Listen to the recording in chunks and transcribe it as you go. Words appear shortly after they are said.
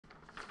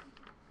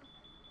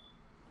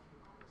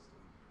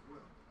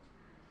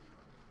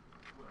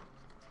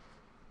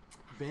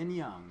Ben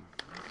Young.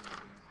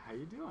 How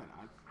you doing?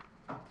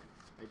 I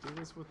do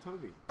this with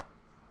Toby.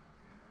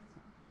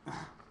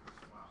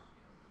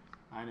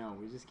 I know,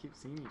 we just keep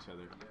seeing each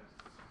other.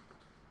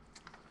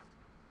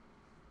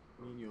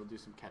 Me and you will do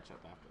some catch up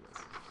after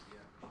this.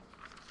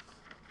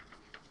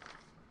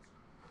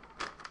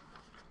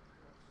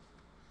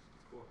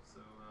 Cool.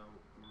 So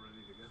we're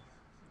ready to go.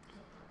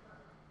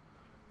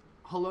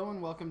 Hello and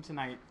welcome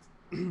tonight.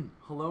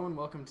 Hello and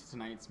welcome to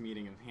tonight's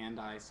meeting of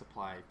Hand-Eye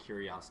Supply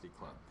Curiosity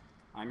Club.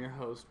 I'm your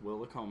host, Will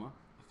Lacoma,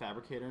 a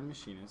fabricator and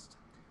machinist,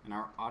 and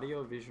our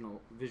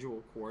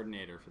audio-visual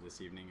coordinator for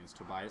this evening is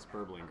Tobias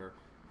Berblinger,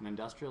 an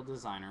industrial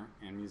designer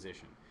and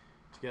musician.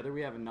 Together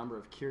we have a number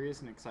of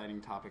curious and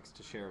exciting topics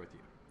to share with you.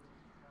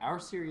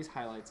 Our series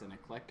highlights an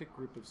eclectic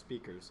group of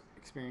speakers,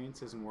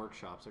 experiences, and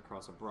workshops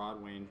across a broad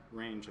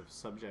range of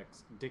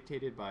subjects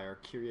dictated by our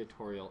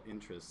curatorial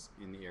interests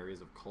in the areas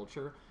of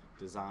culture,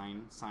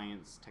 design,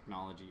 science,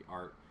 technology,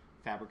 art,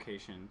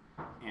 fabrication,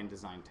 and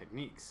design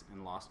techniques,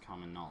 and lost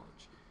common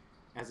knowledge.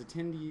 As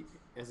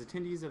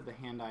attendees of the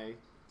Hand-Eye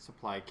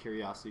Supply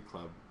Curiosity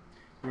Club,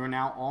 you are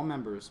now all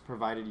members,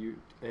 provided you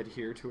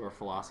adhere to our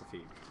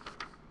philosophy.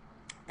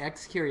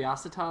 Ex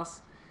curiositas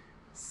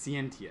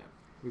scientia.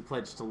 We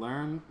pledge to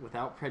learn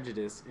without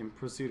prejudice in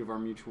pursuit of our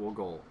mutual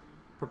goal,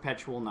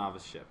 perpetual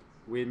noviceship.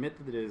 We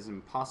admit that it is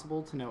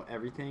impossible to know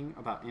everything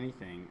about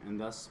anything, and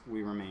thus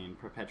we remain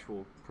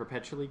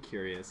perpetually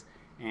curious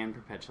and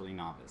perpetually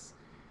novice.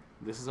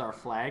 This is our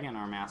flag and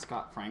our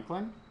mascot,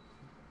 Franklin.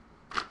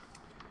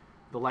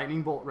 The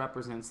lightning bolt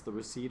represents the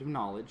receipt of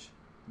knowledge,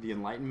 the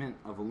enlightenment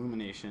of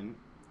illumination,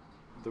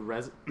 the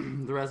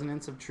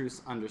resonance of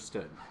truths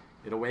understood.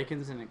 It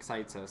awakens and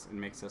excites us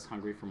and makes us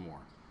hungry for more.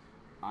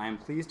 I am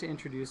pleased to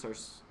introduce our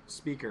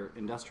speaker,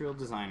 industrial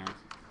designer,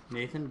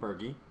 Nathan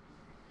Bergey.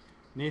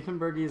 Nathan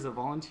Bergey is a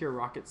volunteer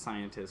rocket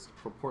scientist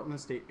for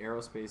Portland State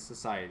Aerospace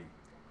Society.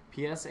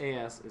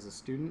 PSAS is a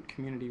student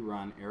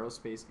community-run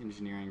aerospace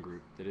engineering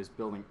group that is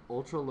building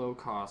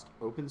ultra-low-cost,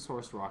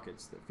 open-source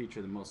rockets that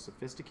feature the most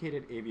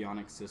sophisticated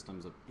avionics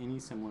systems of any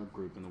similar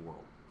group in the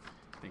world.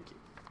 Thank you.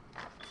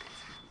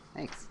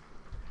 Thanks.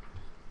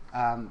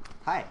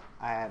 Hi,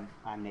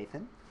 I'm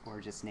Nathan,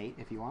 or just Nate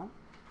if you want,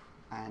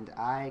 and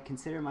I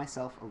consider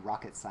myself a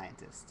rocket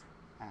scientist.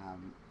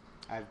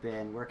 I've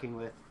been working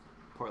with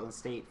Portland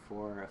State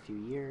for a few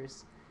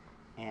years,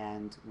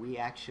 and we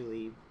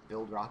actually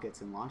build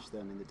rockets and launch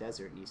them in the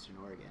desert in Eastern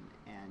Oregon.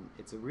 And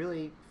it's a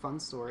really fun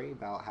story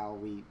about how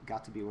we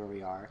got to be where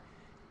we are.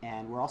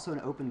 And we're also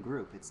an open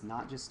group. It's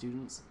not just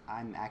students.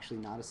 I'm actually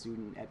not a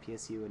student at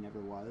PSU and never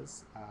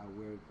was.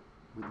 We'd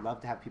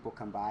love to have people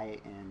come by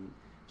and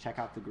check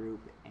out the group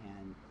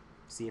and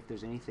see if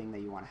there's anything that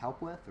you want to help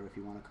with, or if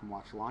you want to come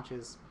watch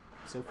launches.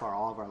 So far,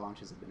 all of our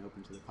launches have been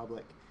open to the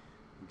public.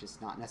 They're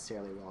just not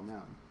necessarily well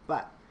known.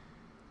 But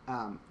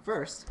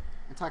first,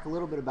 I'll talk a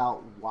little bit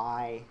about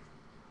why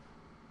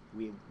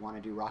we want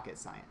to do rocket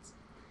science.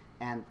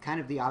 And kind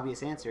of the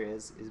obvious answer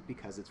is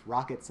because it's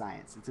rocket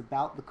science. It's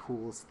about the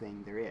coolest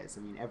thing there is.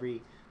 I mean,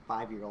 every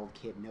 5-year-old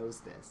kid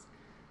knows this.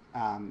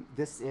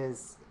 This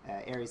is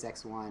Ares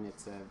X-1.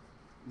 It's a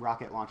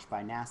rocket launched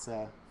by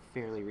NASA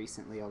fairly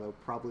recently, although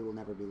probably will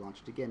never be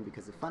launched again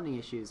because of funding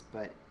issues.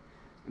 But,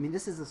 I mean,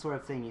 this is the sort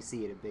of thing you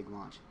see at a big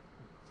launch.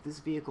 This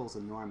vehicle is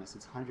enormous.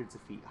 It's hundreds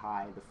of feet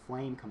high. The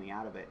flame coming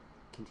out of it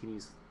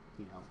continues,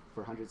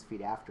 for hundreds of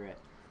feet after it,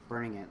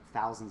 burning at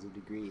thousands of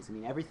degrees. I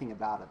mean, everything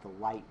about it, the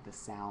light, the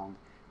sound.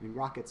 I mean,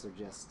 rockets are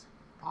just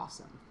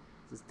awesome.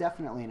 So it's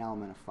definitely an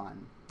element of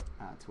fun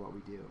to what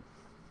we do.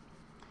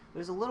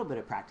 There's a little bit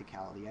of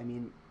practicality. I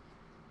mean,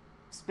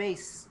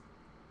 space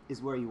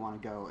is where you want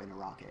to go in a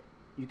rocket.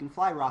 You can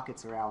fly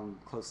rockets around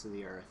close to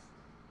the Earth,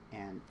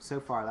 and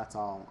so far that's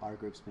all our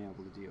group's been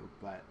able to do,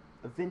 but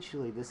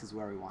eventually this is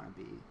where we want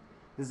to be.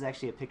 This is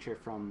actually a picture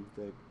from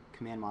the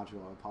command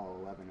module of Apollo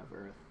 11 of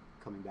Earth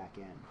coming back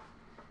in.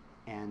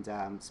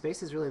 And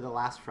space is really the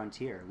last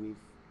frontier. We've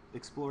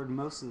explored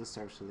most of the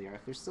surface of the Earth.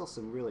 There's still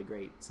some really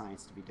great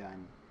science to be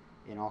done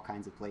in all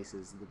kinds of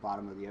places, at the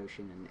bottom of the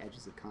ocean and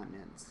edges of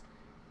continents.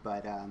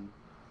 But,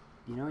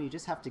 you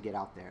just have to get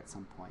out there at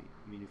some point.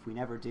 I mean, if we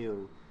never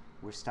do,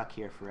 we're stuck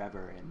here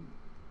forever, and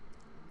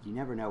you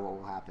never know what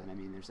will happen. I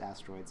mean, there's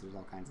asteroids, there's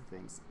all kinds of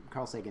things.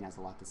 Carl Sagan has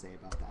a lot to say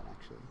about that,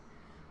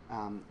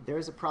 actually. There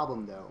is a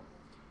problem, though.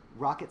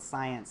 Rocket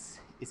science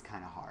is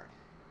kind of hard.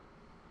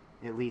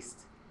 At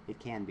least it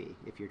can be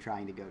if you're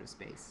trying to go to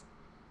space.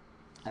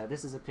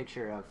 This is a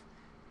picture of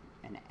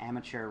an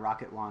amateur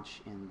rocket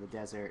launch in the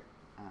desert,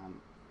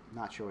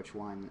 not sure which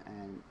one,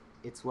 and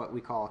it's what we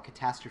call a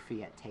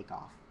catastrophe at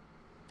takeoff,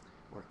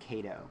 or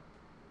CATO.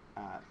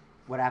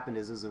 What happened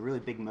is there's a really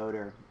big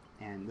motor,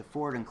 and the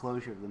forward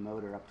enclosure of the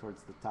motor up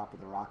towards the top of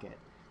the rocket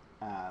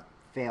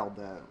failed.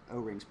 The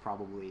O-rings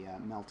probably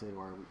melted,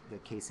 or the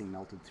casing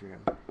melted through,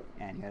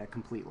 and you had a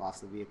complete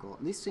loss of the vehicle.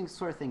 And these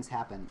sort of things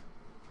happen,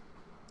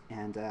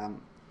 and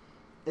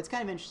it's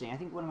kind of interesting. I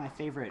think one of my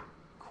favorite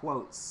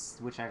quotes,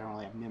 which I don't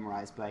really have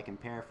memorized, but I can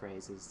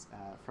paraphrase, is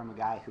from a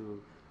guy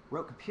who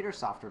wrote computer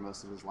software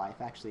most of his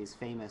life. Actually, is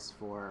famous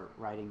for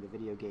writing the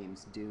video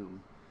games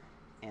Doom,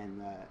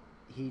 and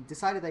he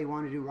decided that he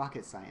wanted to do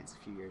rocket science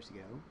a few years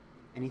ago,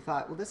 and he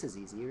thought, well, this is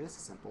easy, or this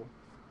is simple.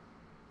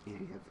 You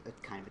have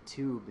a kind of a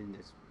tube, and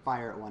there's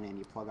fire at one end,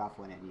 you plug off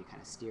one end, and you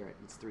kind of steer it.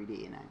 It's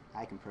 3D, and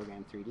I can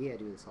program 3D, I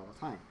do this all the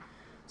time.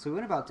 So he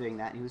went about doing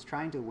that, and he was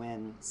trying to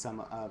win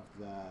some of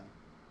the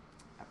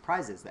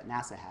prizes that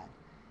NASA had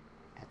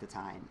at the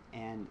time,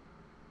 and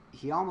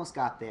he almost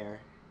got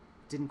there,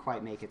 didn't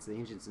quite make it, so the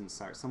engines didn't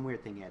start, some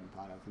weird thing he hadn't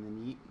thought of, and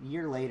then a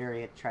year later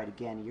he had tried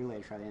again, a year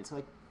later tried again, so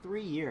like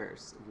 3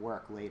 years of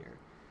work later,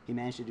 he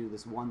managed to do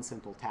this one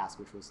simple task,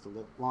 which was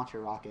to launch a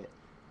rocket,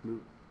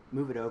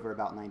 move it over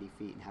about 90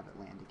 feet and have it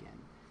land again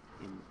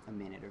in a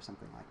minute or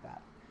something like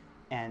that.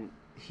 And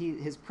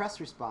his press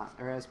response,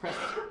 or his press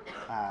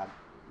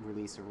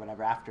release or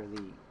whatever after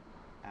the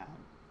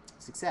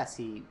success,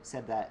 he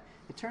said that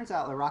it turns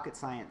out the rocket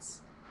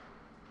science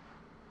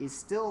is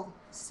still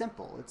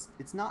simple.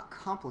 It's not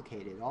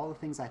complicated. All the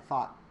things I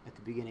thought at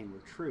the beginning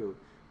were true,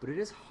 but it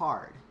is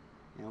hard.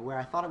 You know, where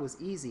I thought it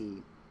was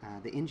easy,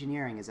 the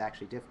engineering is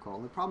actually difficult.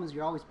 And the problem is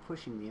you're always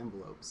pushing the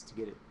envelopes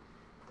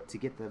to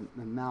get the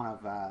amount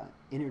of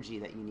energy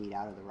that you need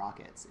out of the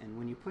rockets. And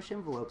when you push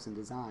envelopes in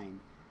design,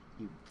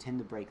 you tend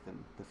to break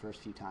them the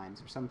first few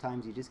times, or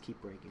sometimes you just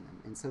keep breaking them.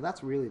 And so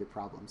that's really the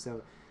problem.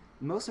 So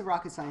most of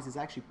rocket science is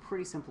actually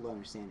pretty simple to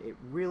understand. It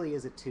really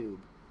is a tube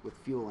with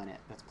fuel in it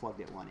that's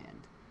plugged at one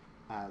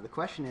end. The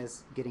question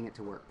is getting it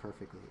to work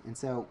perfectly. And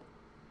so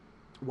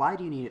why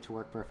do you need it to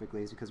work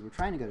perfectly is because we're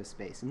trying to go to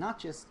space, and not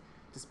just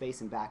to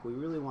space and back. We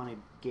really want to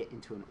get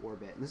into an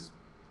orbit. And this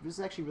is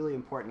actually really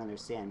important to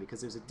understand,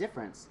 because there's a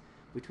difference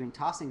between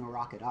tossing a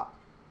rocket up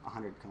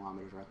 100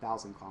 kilometers or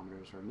 1,000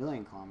 kilometers or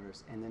 1,000,000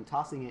 kilometers and then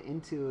tossing it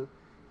into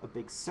a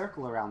big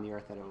circle around the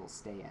Earth that it will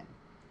stay in.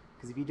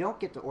 Because if you don't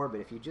get to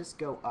orbit, if you just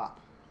go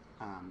up,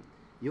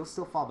 you'll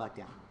still fall back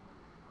down.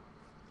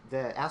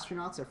 The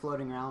astronauts are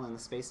floating around on the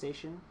space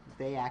station.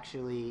 They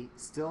actually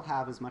still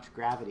have as much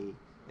gravity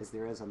as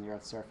there is on the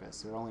Earth's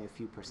surface, or only a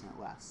few %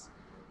 less.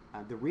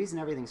 The reason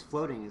everything's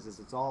floating is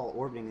it's all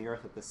orbiting the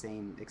Earth at the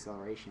same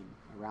acceleration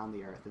around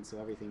the Earth, and so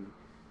everything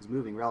is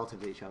moving relative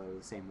to each other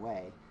the same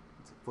way.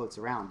 It floats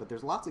around, but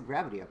there's lots of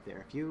gravity up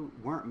there. If you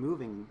weren't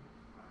moving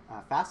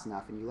fast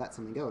enough and you let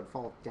something go, it'd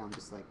fall down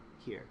just like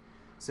here.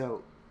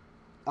 So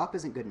up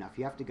isn't good enough.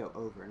 You have to go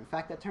over. And in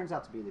fact, that turns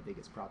out to be the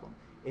biggest problem.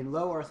 In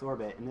low Earth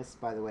orbit, and this,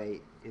 by the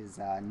way, is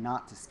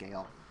not to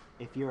scale,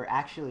 if you're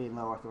actually in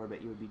low Earth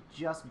orbit, you would be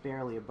just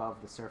barely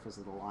above the surface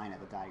of the line of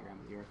the diagram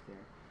of the Earth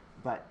there.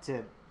 But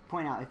to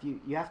point out, if you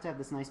have to have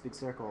this nice big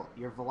circle,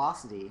 your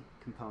velocity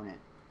component,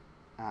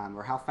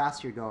 or how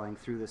fast you're going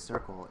through the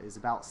circle, is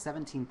about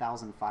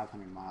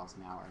 17,500 miles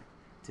an hour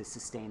to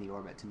sustain the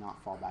orbit, to not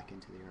fall back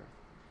into the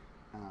Earth.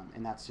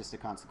 And that's just a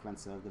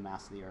consequence of the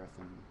mass of the Earth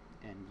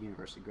and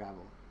universal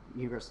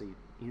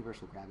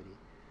gravity.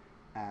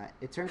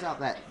 It turns out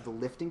that the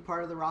lifting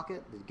part of the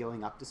rocket, the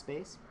going up to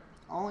space,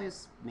 only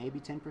is maybe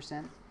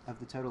 10% of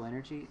the total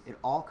energy. It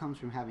all comes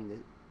from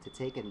having to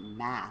take a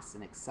mass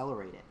and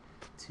accelerate it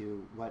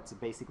to what's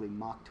basically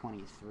Mach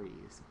 23,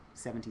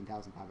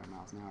 17,500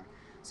 miles an hour.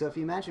 So if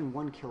you imagine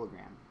 1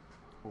 kilogram,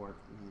 or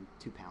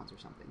 2 pounds or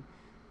something,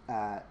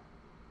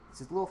 it's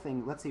this little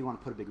thing. Let's say you want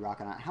to put a big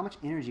rocket on it. How much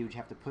energy would you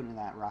have to put into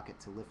that rocket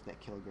to lift that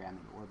kilogram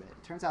in orbit?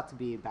 It turns out to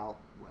be about,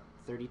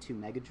 32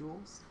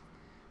 megajoules,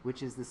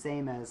 which is the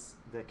same as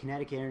the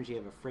kinetic energy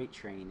of a freight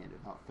train at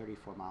about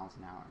 34 miles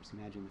an hour. So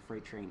imagine the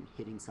freight train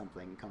hitting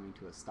something and coming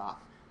to a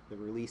stop. The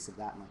release of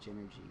that much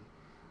energy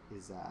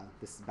is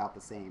this is about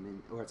the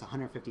same, or it's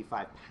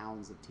 155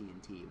 pounds of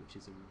TNT, which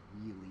is a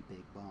really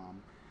big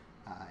bomb.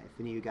 If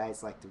any of you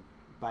guys like to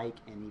bike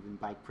and even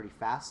bike pretty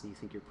fast, and you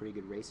think you're a pretty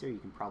good racer, you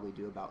can probably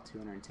do about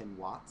 210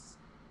 watts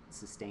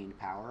sustained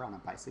power on a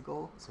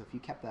bicycle. So if you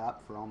kept that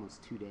up for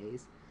almost 2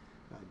 days,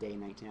 a day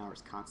and 19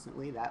 hours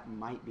constantly, that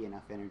might be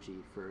enough energy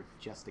for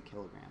just a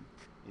kilogram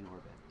in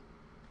orbit.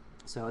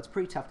 So it's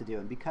pretty tough to do,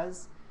 and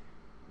because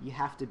you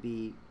have to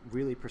be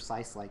really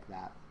precise like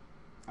that,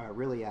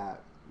 really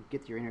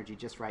get your energy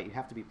just right, you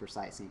have to be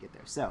precise and you get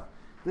there. So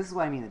this is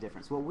what I mean the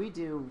difference. What we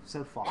do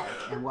so far,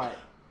 and what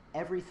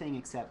everything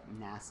except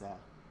NASA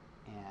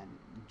and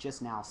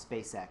just now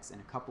SpaceX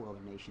and a couple other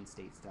nation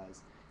states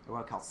does, are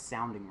what I call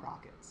sounding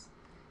rockets.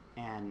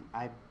 And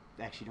I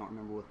actually don't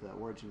remember what the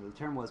origin of the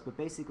term was, but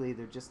basically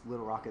they're just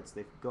little rockets.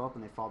 They go up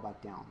and they fall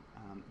back down.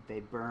 They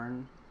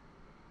burn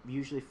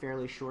usually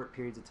fairly short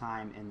periods of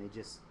time, and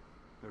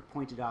they're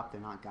pointed up,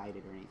 they're not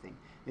guided or anything.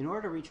 In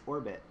order to reach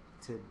orbit,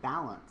 to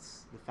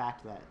balance the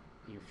fact that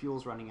your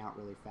fuel's running out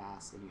really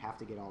fast and you have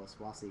to get all this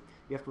velocity,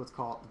 you have to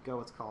go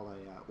what's called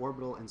a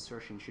orbital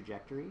insertion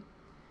trajectory,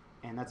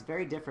 and that's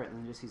very different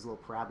than just these little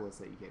parabolas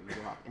that you get when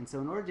you go up. And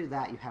so in order to do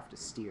that, you have to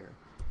steer,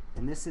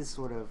 and this is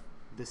sort of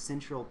the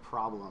central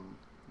problem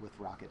with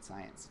rocket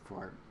science,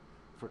 for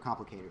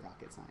complicated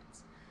rocket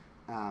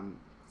science.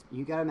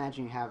 You got to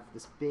imagine you have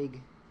this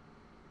big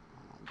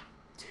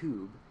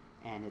tube,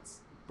 and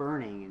it's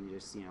burning, and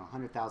just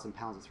 100,000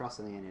 pounds of thrust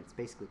on the end, and it's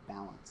basically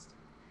balanced.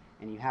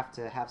 And you have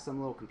to have some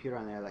little computer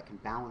on there that can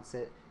balance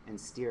it and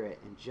steer it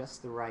in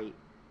just the right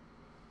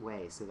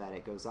way so that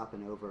it goes up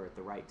and over at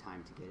the right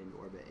time to get into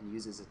orbit and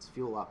uses its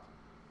fuel up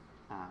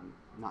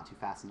not too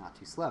fast and not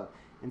too slow.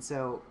 And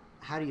so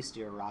how do you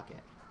steer a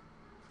rocket?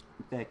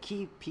 The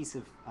key piece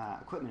of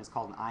equipment is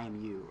called an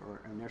IMU,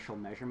 or inertial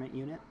measurement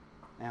unit,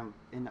 and I'll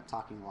end up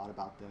talking a lot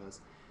about those.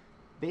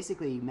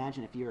 Basically,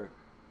 imagine if you're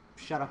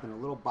shut up in a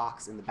little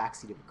box in the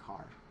backseat of a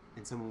car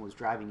and someone was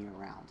driving you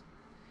around.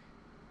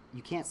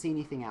 You can't see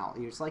anything out.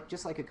 It's like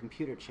just like a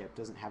computer chip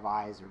doesn't have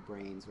eyes or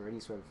brains or any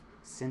sort of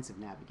sense of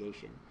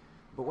navigation.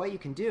 But what you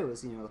can do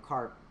is, the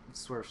car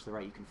swerves to the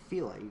right, you can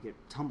feel it. You get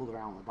tumbled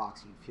around in the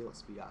box, you can feel it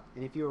speed up.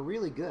 And if you were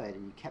really good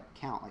and you kept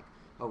count, like,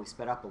 oh, we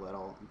sped up a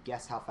little,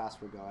 guess how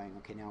fast we're going.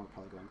 Okay, now we're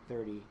probably going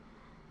 30.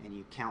 And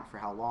you count for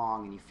how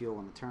long and you feel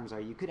when the turns are.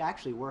 You could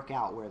actually work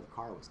out where the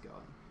car was going.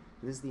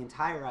 And this is the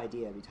entire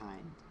idea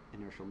behind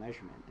inertial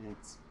measurement. And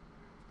it's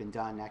been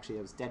done, actually,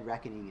 it was dead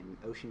reckoning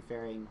and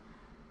oceanfaring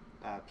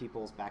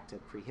peoples back to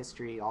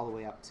prehistory, all the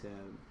way up to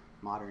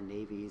modern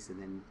navies, and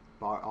then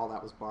all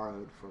that was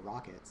borrowed for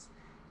rockets.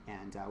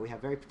 And we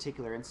have very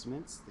particular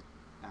instruments,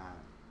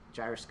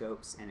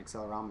 gyroscopes and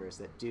accelerometers,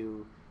 that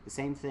do the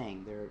same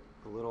thing. They're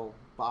a little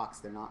box,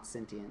 they're not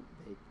sentient,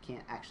 they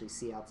can't actually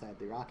see outside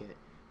the rocket,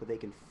 but they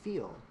can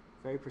feel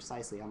very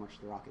precisely how much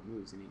the rocket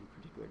moves in any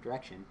particular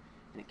direction,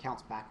 and it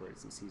counts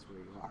backwards and sees where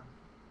you are.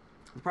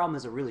 The problem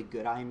is a really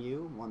good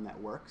IMU, one that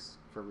works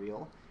for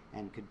real,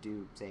 and could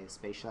do, say, a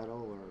space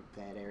shuttle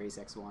or that Ares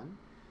X1,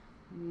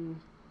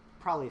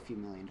 probably a few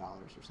 $1 million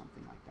or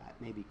something like that,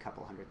 maybe a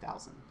couple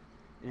 $100,000.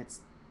 And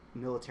it's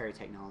military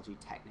technology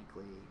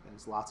technically.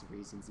 There's lots of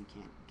reasons you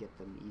can't get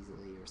them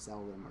easily or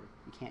sell them, or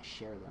you can't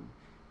share them.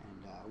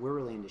 And we're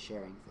really into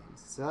sharing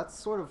things. So that's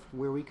sort of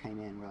where we came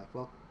in. We're like,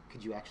 well,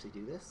 could you actually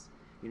do this?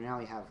 Now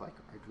we have like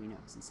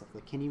Arduinos and stuff.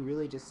 Like, can you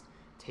really just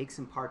take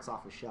some parts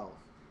off a shelf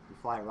and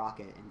fly a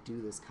rocket and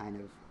do this kind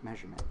of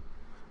measurement?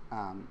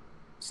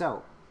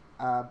 So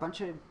a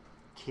bunch of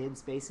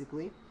kids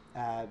basically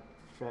at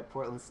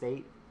Portland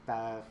State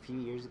a few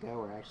years ago,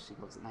 or actually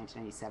what was it,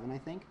 1997 I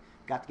think,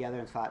 got together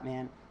and thought,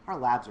 man, our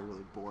labs are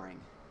really boring.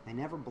 They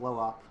never blow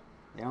up,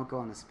 they don't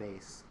go into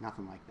space,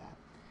 nothing like that.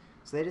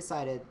 So they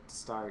decided to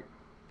start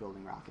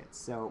building rockets.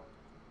 So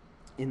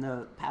in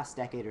the past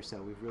decade or so,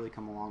 we've really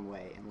come a long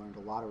way and learned a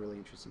lot of really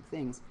interesting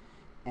things.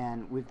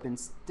 And we've been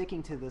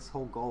sticking to this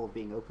whole goal of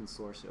being open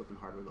source, open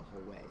hardware the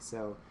whole way.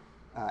 So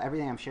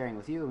everything I'm sharing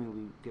with you, I mean,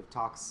 we give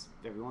talks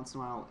every once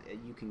in a while.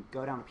 You can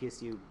go down to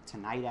PSU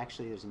tonight.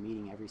 Actually, there's a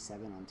meeting every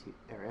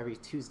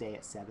Tuesday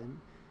at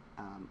 7.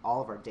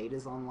 All of our data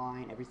is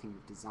online. Everything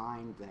we've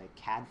designed, the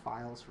CAD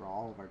files for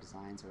all of our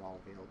designs are all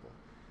available,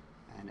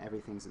 and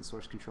everything's in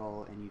source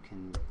control, and you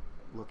can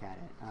look at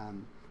it.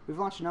 We've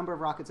launched a number of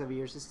rockets over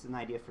years. This is an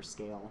idea for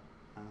scale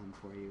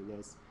for you.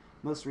 There's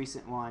most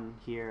recent one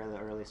here, the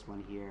earliest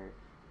one here.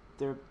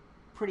 They're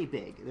pretty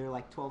big. They're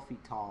like 12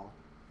 feet tall,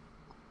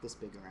 this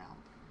big around.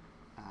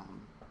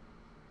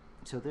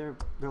 So they're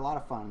a lot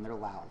of fun. They're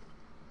loud.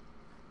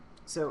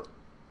 So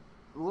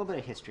a little bit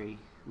of history.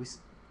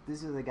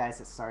 These are the guys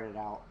that started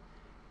out.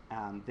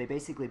 They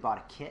basically bought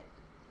a kit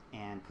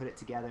and put it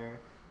together,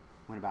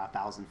 went about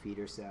 1,000 feet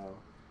or so.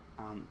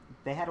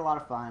 They had a lot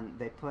of fun.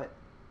 They put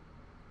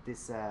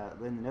this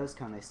in the nose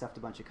cone. They stuffed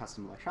a bunch of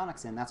custom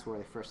electronics in. That's where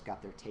they first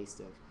got their taste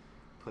of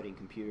putting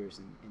computers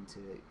into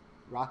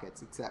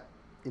rockets. Except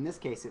in this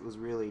case, it was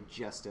really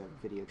just a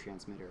video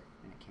transmitter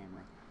and a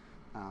camera.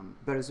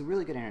 But it was a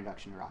really good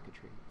introduction to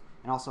rocketry.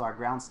 And also our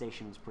ground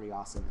station was pretty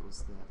awesome. It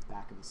was the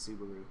back of a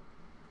Subaru,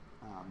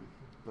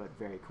 but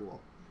very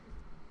cool.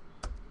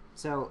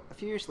 So a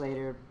few years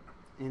later,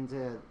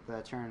 into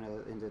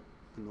the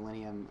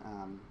millennium,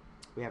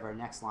 we have our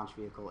next launch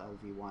vehicle,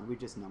 LV1. We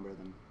just number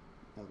them,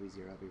 LV0,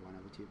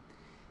 LV1, LV2.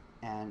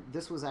 And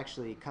this was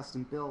actually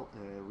custom built.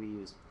 We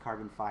used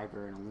carbon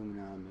fiber and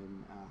aluminum,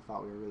 and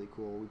thought we were really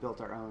cool. We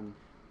built our own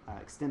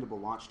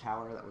extendable launch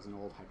tower. That was an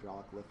old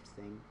hydraulic lift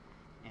thing.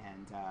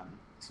 And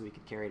so we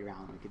could carry it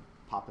around, and we could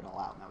pop it all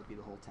out, and that would be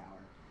the whole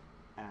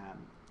tower.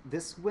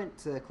 This went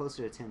to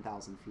closer to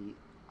 10,000 feet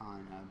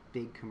on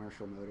big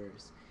commercial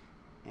motors.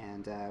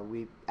 And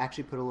we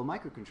actually put a little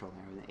microcontroller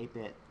there with an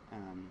 8-bit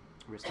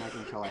RISC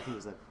microcontroller. I think it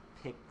was a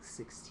PIC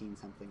 16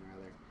 something or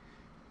other.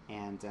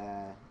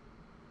 And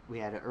we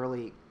had an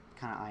early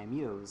kind of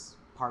IMUs,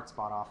 parts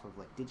bought off of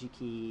like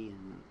DigiKey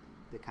and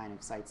the kind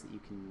of sites that you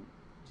can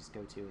just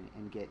go to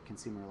and get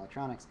consumer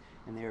electronics.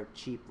 And they're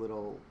cheap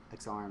little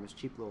accelerometers,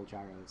 cheap little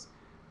gyros.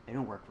 They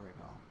don't work very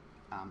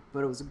well. But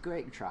it was a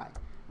great try.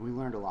 And we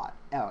learned a lot.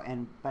 Oh,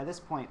 and by this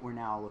point, we're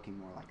now looking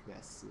more like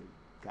this. We've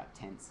got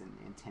tents and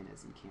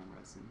antennas and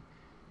cameras and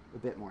a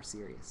bit more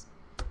serious.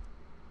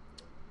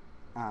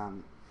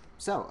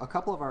 So a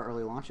couple of our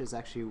early launches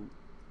actually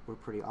were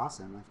pretty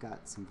awesome. I've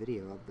got some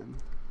video of them.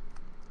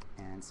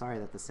 And sorry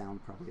that the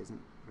sound probably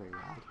isn't very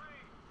loud.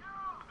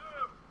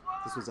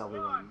 This was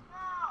LV1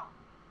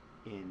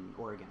 in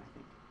Oregon, I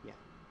think. Yeah.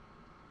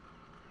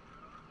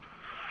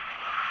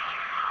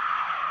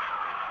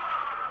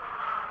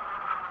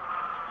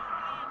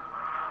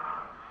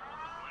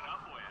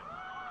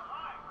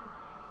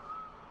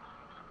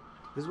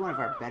 This is one of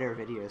our better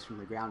videos from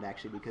the ground,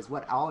 actually, because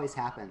what always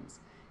happens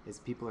is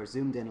people are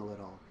zoomed in a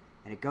little,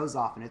 and it goes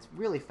off, and it's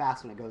really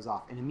fast when it goes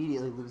off, and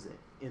immediately lose it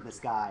in the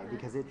sky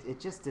because it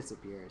just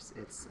disappears.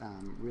 It's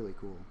really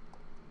cool.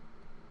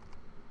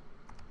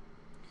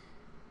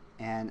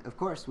 And of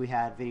course, we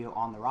had video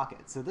on the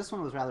rocket. So this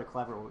one was rather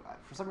clever.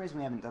 For some reason,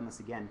 we haven't done this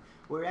again.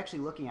 What we're actually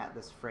looking at,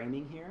 this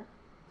framing here,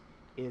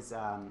 is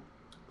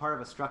part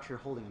of a structure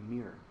holding a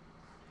mirror.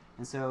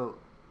 And so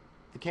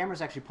the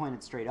camera's actually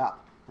pointed straight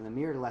up, and the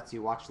mirror lets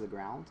you watch the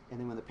ground. And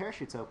then when the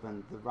parachute's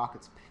open, the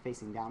rocket's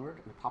facing downward,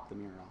 and we pop the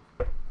mirror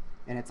off.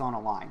 And it's on a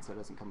line, so it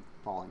doesn't come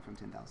falling from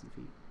 10,000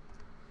 feet.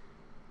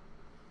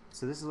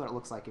 So this is what it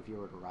looks like if you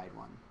were to ride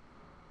one.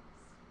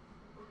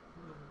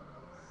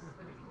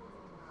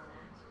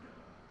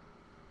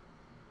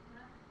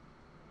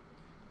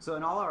 So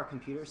in all our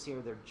computers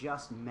here, they're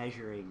just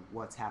measuring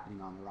what's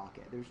happening on the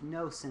rocket. There's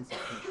no sense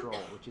of control,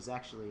 which is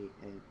actually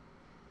an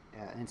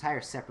entire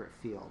separate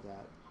field.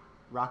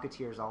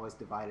 Rocketeer is always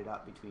divided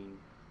up between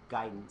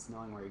guidance,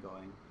 knowing where you're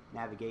going,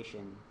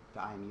 navigation,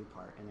 the IMU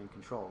part, and then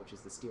control, which is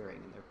the steering.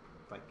 And they're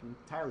like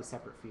entirely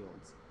separate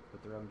fields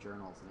with their own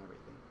journals and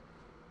everything.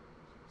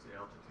 What's the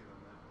altitude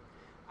on that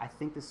one? I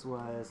think this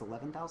was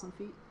 11,000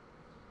 feet.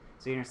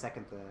 So in a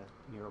second, the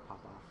mirror will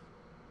pop off.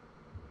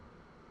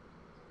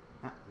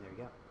 Ah, there you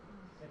go.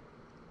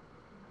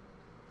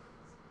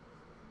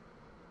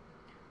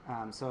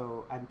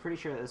 So I'm pretty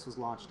sure that this was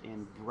launched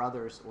in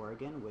Brothers,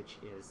 Oregon, which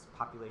is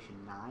population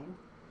 9.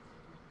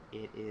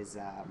 It is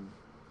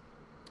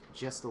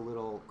just a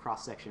little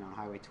cross-section on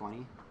Highway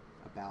 20,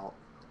 about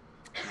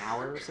an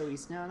hour or so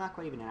east. No, not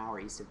quite even an hour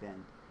east of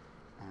Bend.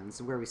 This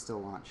is where we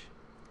still launch.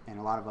 And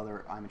a lot of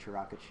other amateur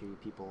rocketry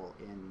people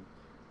in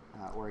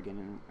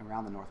Oregon and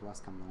around the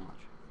Northwest come to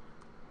launch.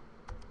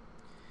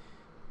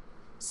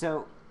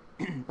 So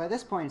by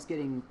this point, it's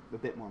getting a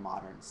bit more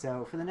modern.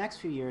 So for the next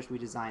few years, we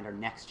designed our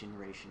next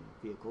generation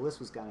vehicle. This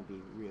was going to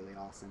be really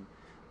awesome.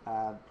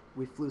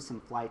 We flew some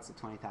flights at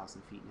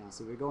 20,000 feet now,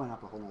 so we're going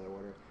up a whole nother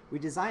order. We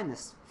designed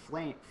this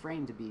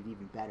frame to be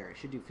even better. It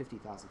should do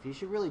 50,000 feet. It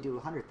should really do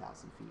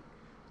 100,000 feet.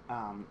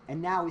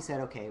 And now we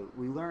said, okay,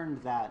 we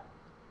learned that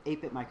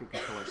 8-bit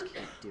microcontrollers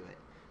can't do it.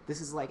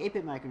 This is like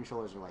 8-bit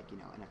microcontrollers are like, you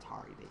know, an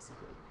Atari,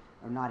 basically,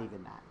 or not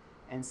even that.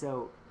 And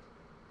so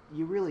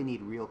you really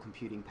need real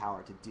computing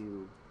power to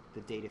do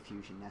the data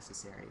fusion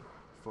necessary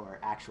for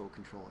actual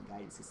control and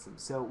guidance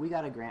systems. So we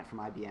got a grant from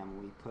IBM.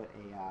 We put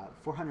a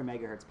 400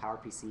 megahertz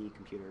PowerPC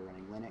computer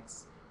running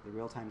Linux, the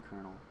real-time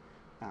kernel,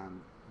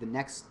 the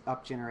next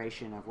up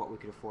generation of what we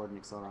could afford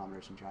in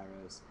accelerometers and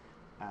gyros.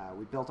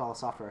 We built all the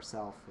software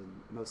ourselves, and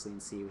mostly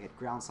in C. We had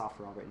ground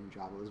software all written in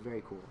Java. It was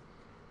very cool.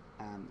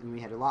 And we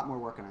had a lot more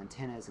work on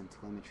antennas and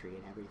telemetry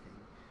and everything.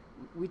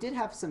 We did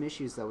have some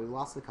issues, though. We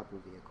lost a couple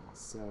of vehicles.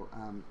 So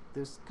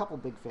there's a couple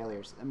big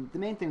failures. The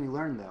main thing we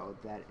learned, though,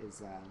 that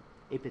is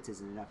 8-bits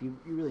isn't enough. You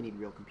really need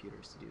real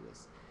computers to do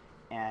this.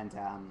 And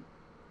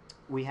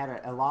we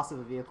had a loss of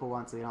a vehicle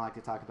once that we don't like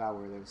to talk about,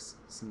 where there's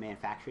some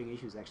manufacturing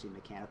issues, actually a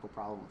mechanical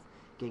problem with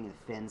getting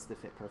the fins to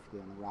fit perfectly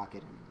on the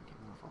rocket and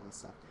getting off all this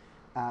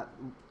stuff.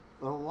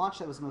 The launch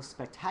that was the most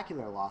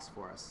spectacular loss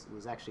for us, it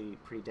was actually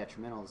pretty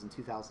detrimental, was in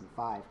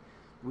 2005.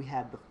 We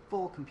had the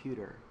full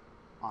computer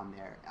on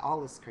there,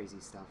 all this crazy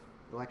stuff,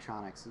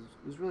 electronics.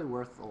 It was really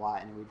worth a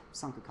lot, and we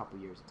sunk a couple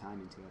years of time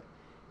into it.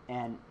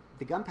 And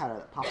the gunpowder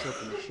that pops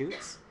open the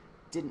chutes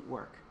didn't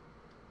work.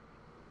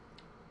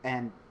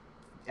 And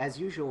as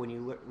usual,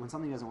 when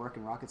something doesn't work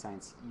in rocket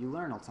science, you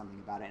learn something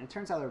about it. And it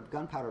turns out that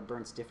gunpowder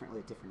burns differently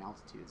at different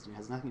altitudes. It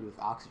has nothing to do with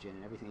oxygen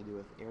and everything to do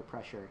with air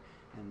pressure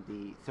and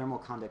the thermal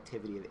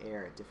conductivity of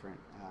air at different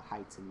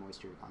heights and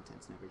moisture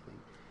contents and everything.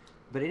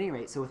 But at any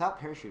rate, so without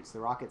parachutes, the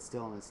rocket's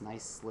still in this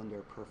nice,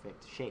 slender,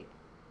 perfect shape.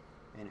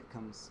 And it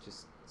comes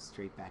just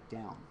straight back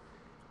down.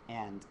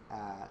 And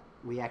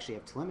we actually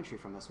have telemetry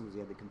from this one because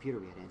we had the computer,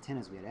 we had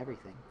antennas, we had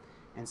everything.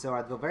 And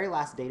so the very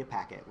last data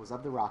packet was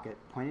of the rocket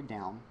pointed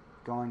down,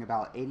 going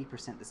about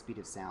 80% the speed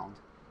of sound,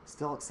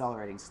 still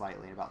accelerating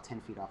slightly, about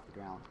 10 feet off the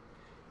ground.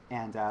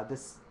 And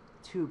this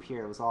tube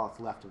here was all that's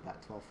left of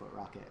that 12-foot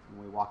rocket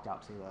when we walked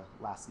out to the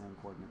last known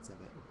coordinates of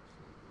it.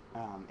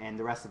 And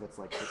the rest of it's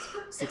like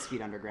 6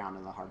 feet underground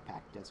in the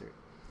hard-packed desert.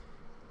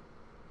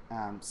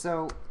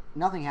 So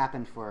nothing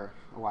happened for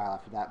a while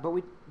after that,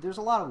 but there's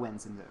a lot of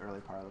wins in the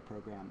early part of the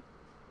program.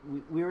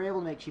 We were able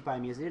to make cheap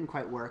IMUs. It didn't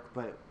quite work,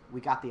 but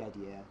we got the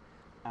idea.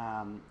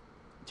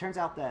 It turns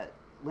out that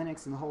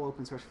Linux and the whole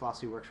open source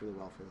philosophy works really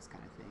well for this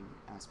kind of thing,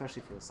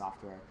 especially for the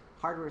software.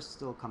 Hardware is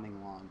still coming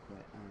along,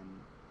 but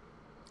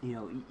you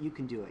know, you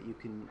can do it. You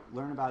can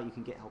learn about it. You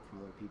can get help from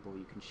other people.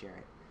 You can share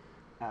it.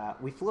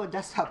 We flew a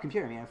desktop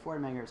computer. I mean, a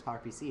 400 megahertz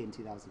PowerPC in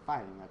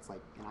 2005, and that's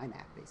like an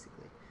iMac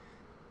basically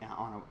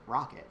on a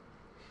rocket.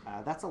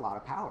 That's a lot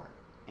of power.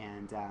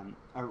 And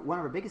one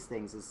of our biggest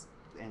things is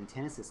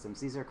antenna systems.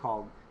 These are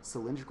called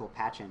cylindrical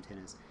patch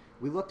antennas.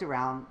 We looked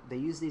around. They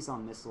use these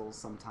on missiles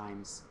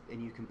sometimes,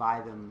 and you can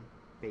buy them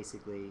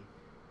basically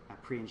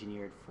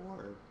pre-engineered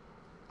for,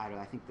 I don't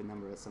know, I think the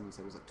number that someone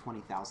said was like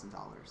 $20,000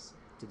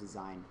 to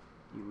design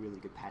really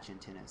good patch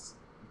antennas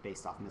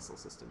based off missile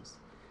systems.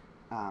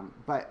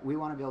 But we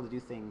want to be able to do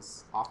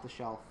things off the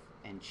shelf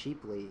and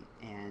cheaply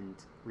and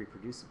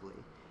reproducibly.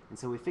 And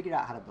so we figured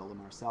out how to build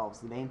them ourselves.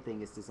 The main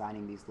thing is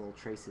designing these little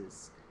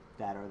traces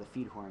that are the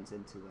feed horns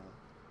into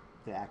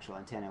the actual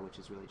antenna, which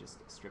is really just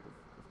a strip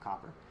of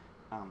copper.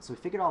 So we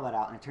figured all that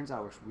out, and it turns out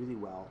it works really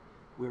well.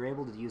 We were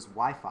able to use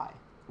Wi-Fi.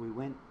 We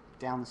went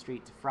down the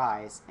street to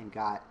Fry's and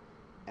got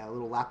a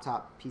little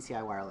laptop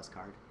PCI wireless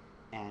card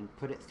and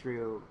put it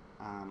through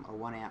a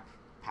 1 amp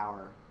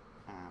power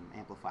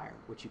amplifier,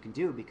 which you can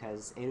do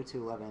because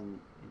 802.11 in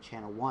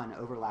channel 1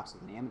 overlaps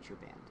with an amateur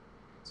band.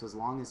 So as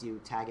long as you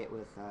tag it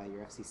with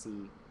your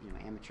FCC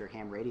amateur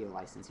ham radio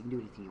license, you can do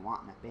anything you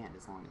want in that band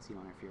as long as you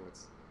don't interfere with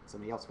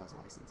somebody else who has a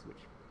license, which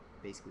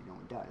basically no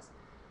one does.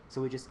 So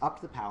we just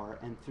upped the power,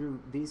 and through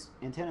these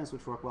antennas,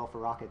 which work well for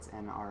rockets,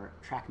 and our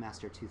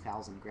TrackMaster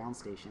 2000 ground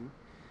station,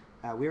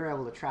 we were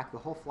able to track the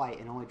whole flight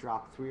and only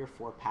drop 3 or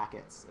 4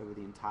 packets over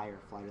the entire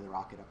flight of the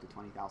rocket up to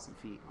 20,000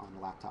 feet on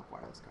a laptop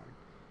wireless card.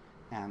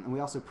 And we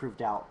also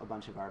proved out a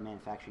bunch of our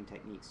manufacturing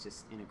techniques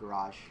just in a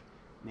garage,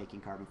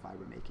 making carbon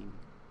fiber, making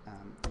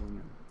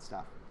aluminum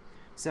stuff.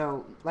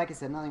 So, like I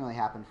said, nothing really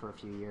happened for a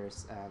few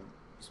years. It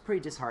was a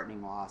pretty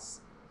disheartening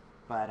loss,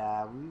 but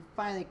we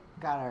finally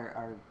got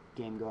our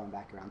game going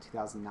back around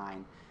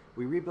 2009.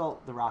 We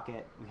rebuilt the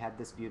rocket. We had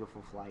this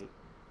beautiful flight.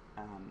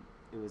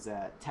 It was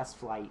a test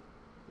flight.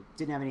 It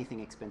didn't have anything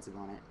expensive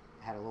on it.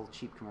 It had a little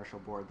cheap commercial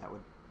board that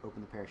would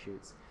open the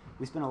parachutes.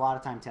 We spent a lot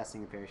of time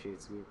testing the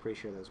parachutes. We were pretty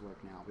sure those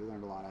work now. We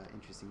learned a lot of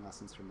interesting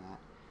lessons from that.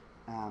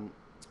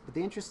 But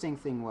the interesting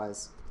thing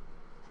was,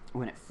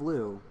 when it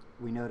flew,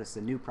 we noticed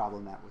a new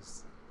problem that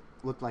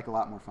looked like a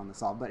lot more fun to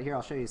solve. But here,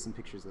 I'll show you some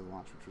pictures of the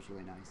launch, which was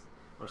really nice,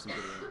 or some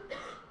video.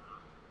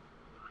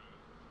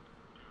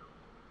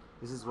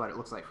 This is what it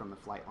looks like from the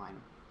flight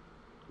line,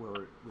 where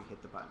we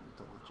hit the button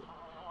to launch it.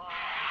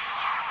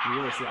 You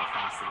really see how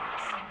fast it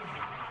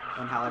is,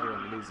 and how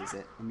everyone loses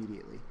it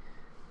immediately.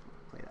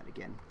 Play that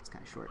again. It's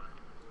kind of short.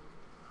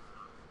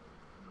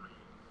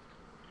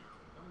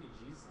 How many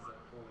G's is that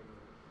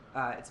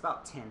holding? It's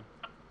about 10.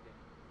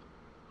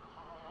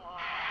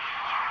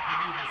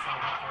 How do you decide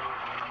how far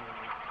you're going?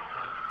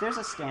 There's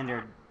a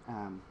standard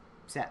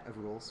set of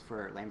rules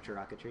for amateur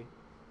rocketry,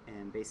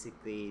 and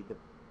basically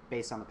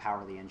based on the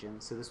power of the engine.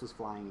 So this was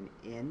flying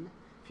in.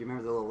 If you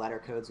remember the little letter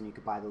codes when you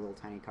could buy the little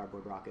tiny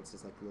cardboard rockets,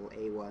 there's like the little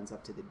A1s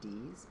up to the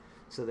Ds.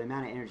 So the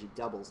amount of energy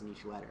doubles in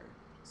each letter.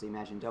 So you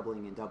imagine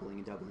doubling and doubling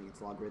and doubling.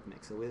 It's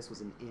logarithmic. So this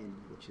was an in,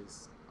 which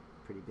is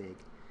pretty big.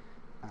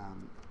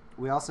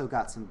 We also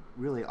got some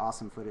really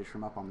awesome footage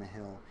from up on the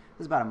hill. It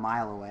was about a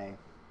mile away.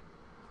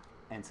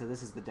 And so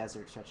this is the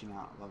desert stretching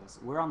out above us.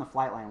 We're on the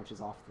flight line, which is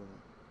off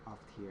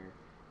here.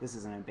 This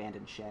is an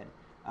abandoned shed.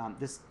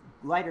 This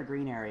lighter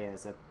green area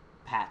is a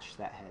patch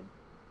that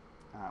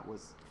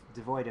was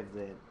devoid of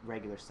the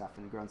regular stuff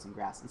and had grown some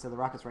grass. And so the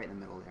rocket's right in the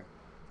middle there.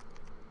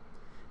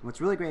 And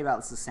what's really great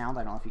about this is sound.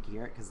 I don't know if you can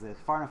hear it, because the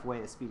far enough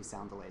away, the speed of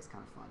sound delay is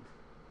kind of fun.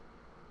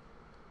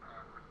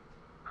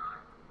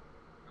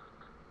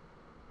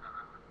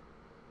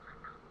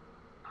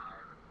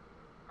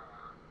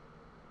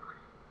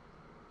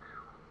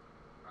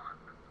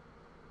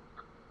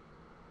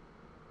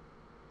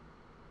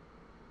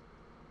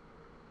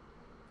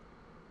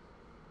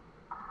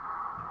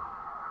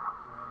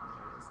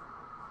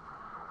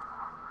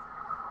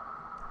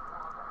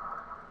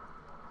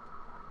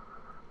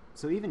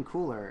 So even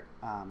cooler,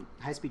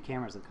 high-speed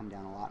cameras have come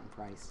down a lot in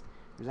price.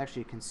 There's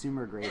actually a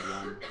consumer-grade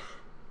one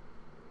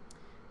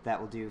that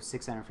will do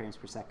 600 frames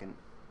per second.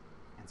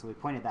 And so we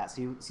pointed that.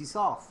 So you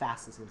saw how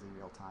fast this is in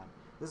real time.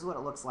 This is what it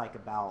looks like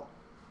about,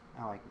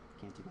 I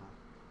can't do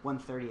math,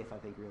 1/30th, I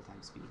think,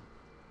 real-time speed.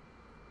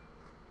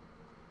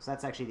 So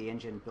that's actually the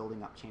engine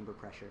building up chamber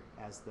pressure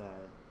as the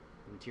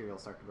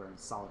materials start to burn.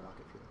 It's solid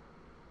rocket fuel.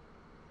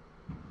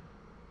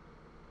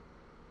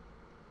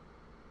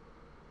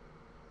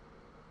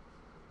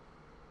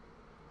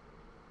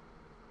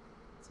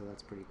 So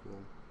that's pretty cool.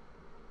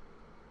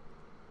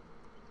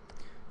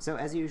 So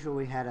as usual,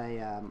 we had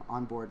a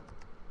onboard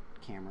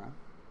camera,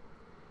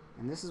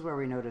 and this is where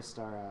we noticed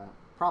our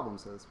problem,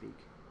 so to speak.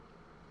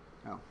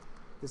 Oh,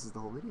 this is the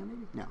whole video,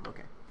 maybe? No,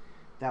 okay.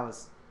 That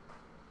was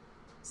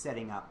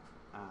setting up,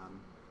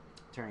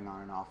 turning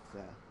on and off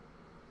the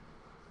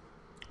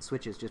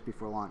switches just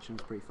before launch, and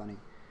it was pretty funny.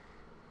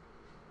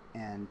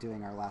 And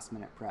doing our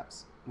last-minute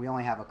preps. We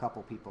only have a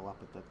couple people up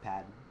at the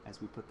pad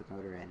as we put the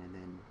motor in, and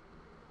then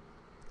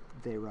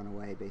they run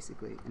away,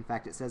 basically. In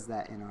fact, it says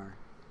that in our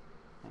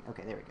thing.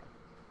 Okay, there we go.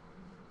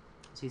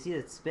 So you see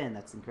that spin,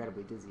 that's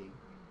incredibly dizzying.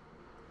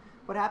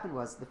 What happened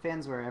was the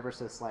fins were ever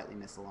so slightly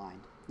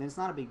misaligned. And it's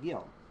not a big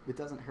deal. It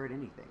doesn't hurt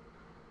anything.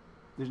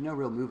 There's no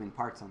real moving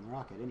parts on the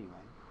rocket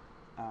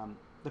anyway.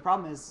 The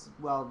problem is,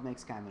 well, it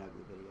makes kind of an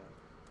ugly video,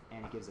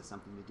 and it gives us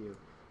something to do.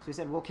 So we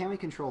said, well, can we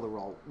control the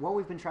roll? What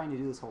we've been trying to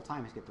do this whole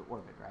time is get to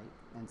orbit, right?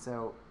 And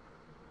so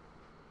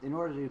in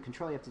order to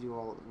control, you have to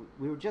do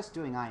we were just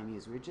doing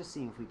IMUs. We were just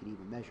seeing if we could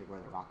even measure where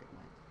the rocket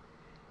went.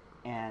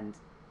 And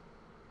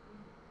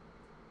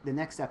the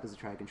next step is to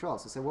try to control it.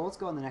 So I said, well, let's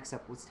go on the next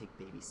step. Let's take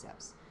baby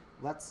steps.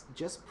 let's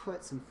just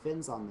put some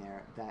fins on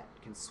there that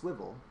can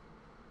swivel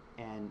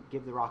and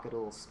give the rocket a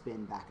little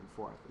spin back and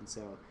forth. And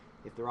so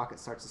if the rocket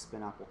starts to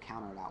spin up, we'll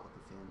counter it out with the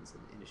fins,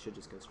 and it should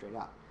just go straight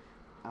up.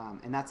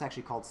 And that's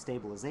actually called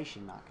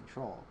stabilization, not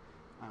control.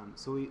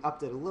 So we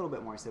upped it a little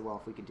bit more. I said, well,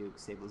 if we could do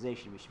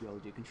stabilization, we should be able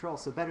to do control.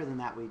 So better than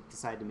that, we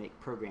decided to make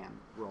program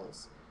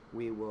rolls.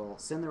 We will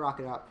send the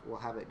rocket up, we'll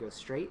have it go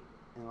straight,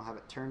 and we'll have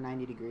it turn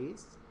 90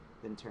 degrees,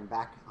 then turn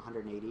back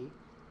 180,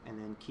 and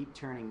then keep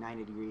turning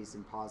 90 degrees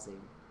and pausing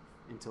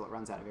until it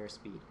runs out of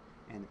airspeed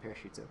and the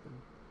parachute's open.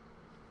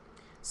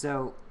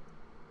 So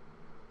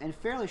in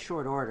fairly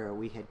short order,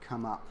 we had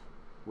come up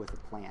with a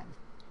plan.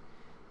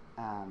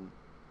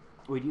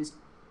 We'd used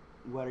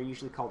what are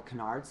usually called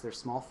canards. They're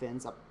small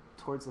fins up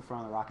towards the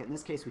front of the rocket. In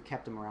this case, we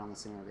kept them around the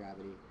center of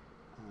gravity.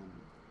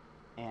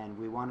 And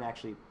we wanted to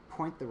actually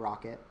point the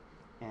rocket,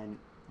 and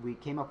we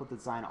came up with the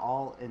design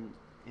all in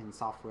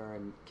software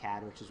and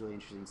CAD, which is really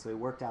interesting. So we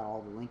worked out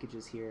all the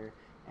linkages here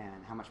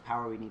and how much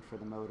power we need for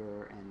the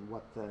motor and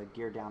what the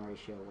gear down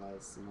ratio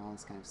was and all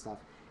this kind of stuff.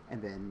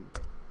 And then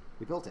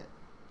we built it,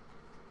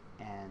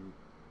 and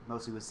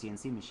mostly with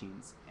CNC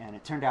machines. And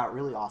it turned out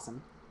really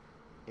awesome.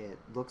 It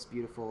looks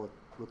beautiful. It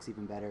looks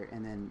even better.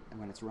 And then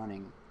when it's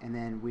running, and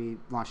then we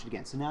launched it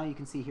again. So now you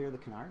can see here are the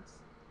canards.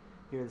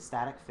 Here are the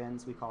static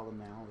fins, we call them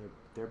now.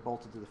 They're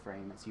bolted to the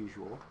frame as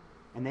usual.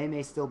 And they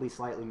may still be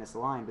slightly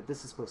misaligned, but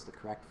this is supposed to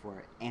correct for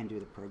it and do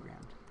the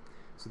programmed.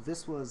 So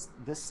this was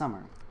this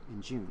summer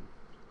in June.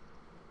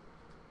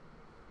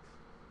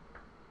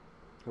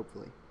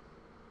 Hopefully.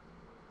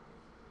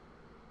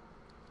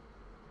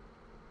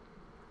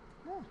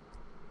 Yeah.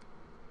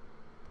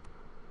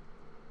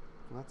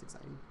 Well, that's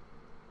exciting.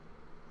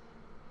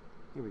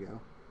 Here we go.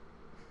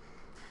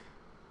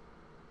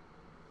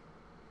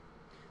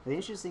 The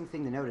interesting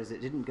thing to note is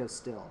it didn't go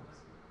still.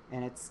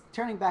 And it's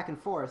turning back and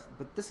forth,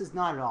 but this is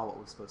not at all what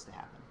was supposed to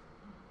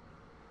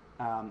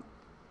happen.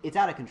 It's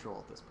out of control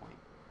at this point.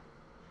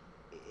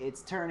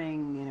 It's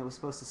turning, and it was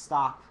supposed to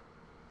stop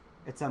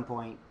at some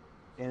point,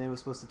 and it was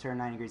supposed to turn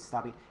 90 degrees to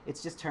stopping.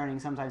 It's just turning,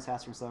 sometimes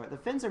faster and slower. The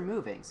fins are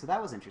moving, so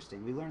that was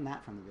interesting. We learned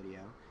that from the video.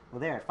 Well,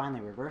 there, it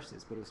finally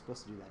reverses, but it was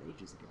supposed to do that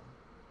ages ago.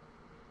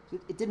 So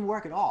it didn't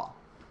work at all.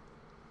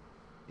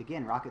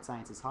 Again, rocket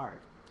science is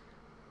hard.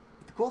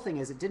 But the cool thing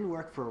is it didn't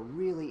work for a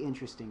really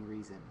interesting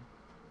reason.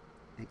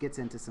 It gets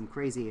into some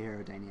crazy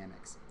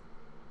aerodynamics.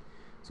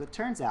 So it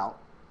turns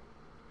out,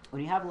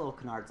 when you have little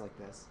canards like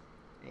this,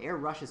 the air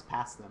rushes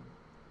past them.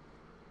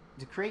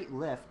 To create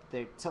lift,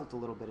 they tilt a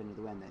little bit into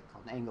the wind. They're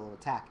called an angle of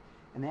attack.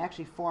 And they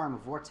actually form a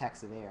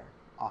vortex of air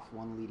off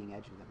one leading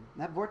edge of them.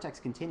 And that vortex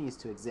continues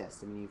to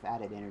exist. I mean, you've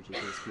added energy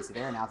to this piece of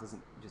air. Now it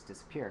doesn't just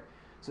disappear.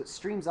 So it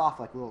streams off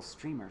like little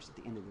streamers at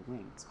the end of the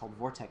wing. It's called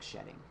vortex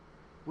shedding,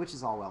 which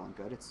is all well and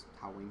good. It's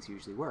how wings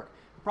usually work.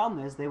 The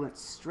problem is they went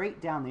straight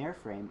down the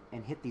airframe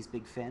and hit these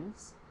big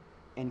fins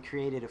and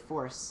created a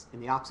force in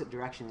the opposite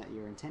direction that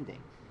you're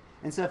intending.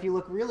 And so if you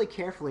look really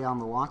carefully on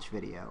the launch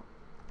video,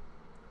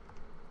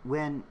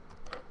 well,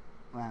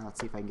 let's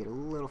see if I can get a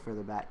little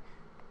further back.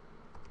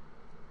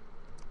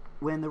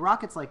 When the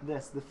rocket's like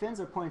this, the fins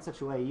are pointed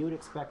such a way you would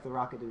expect the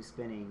rocket to be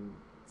spinning,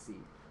 let's see,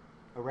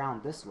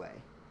 around this way,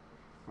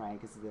 right?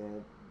 Because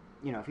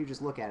if you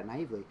just look at it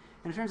naively,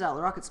 and it turns out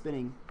the rocket's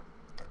spinning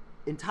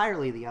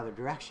entirely the other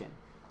direction.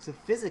 So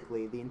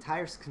physically, the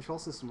entire control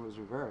system was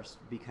reversed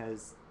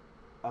because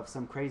of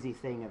some crazy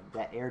thing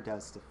that air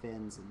does to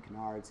fins and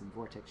canards and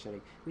vortex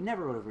shedding. We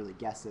never would have really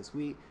guessed this.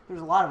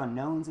 There's a lot of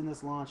unknowns in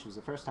this launch. It was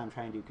the first time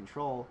trying to do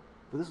control,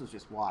 but this was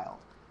just wild.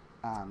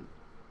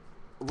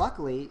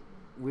 Luckily,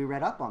 we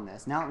read up on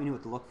this. Now that we knew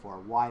what to look for,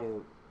 why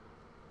do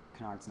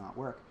canards not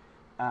work?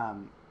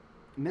 Early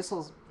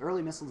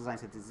missile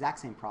designs had the exact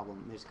same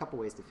problem. There's a couple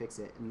ways to fix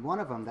it, and one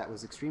of them that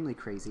was extremely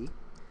crazy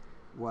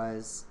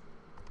was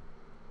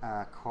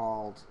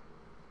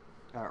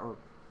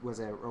was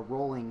a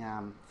rolling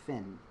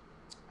fin.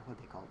 What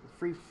they call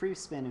it? Free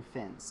spin and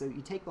fin. So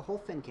you take the whole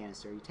fin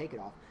canister, you take it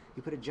off,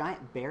 you put a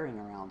giant bearing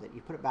around it,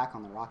 you put it back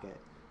on the rocket,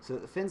 so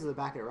that the fins of the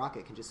back of the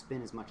rocket can just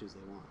spin as much as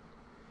they want.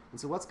 And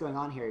so what's going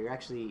on here? You're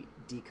actually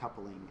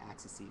decoupling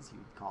axes,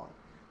 you'd call it.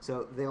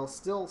 So they'll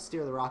still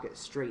steer the rocket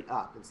straight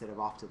up instead of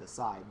off to the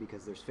side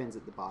because there's fins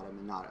at the bottom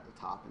and not at the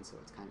top, and so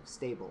it's kind of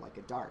stable like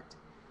a dart.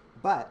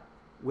 But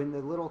when the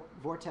little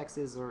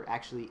vortexes or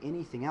actually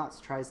anything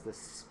else tries to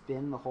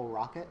spin the whole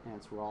rocket in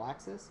its roll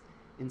axis,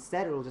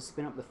 instead it'll just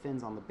spin up the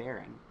fins on the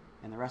bearing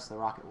and the rest of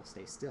the rocket will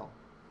stay still.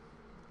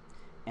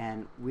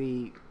 And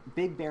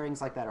big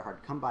bearings like that are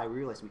hard to come by. We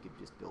realized we could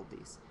just build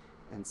these.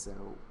 And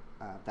so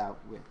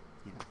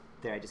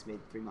there I just made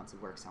 3 months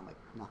of work sound like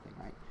nothing,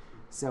 right?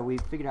 So we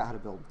figured out how to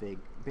build big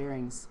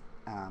bearings.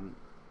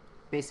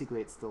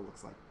 Basically, it still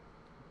looks like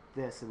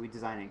this. And we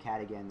designed it in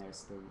CAD again.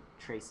 There's the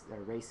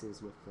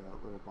races with the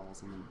little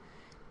balls in them.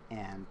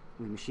 And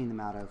we machined them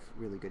out of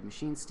really good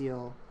machine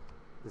steel.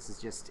 This is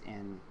just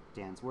in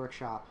Dan's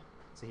workshop.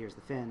 So here's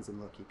the fins, and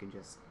look, you can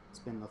just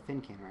spin the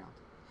fin can around.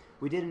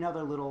 We did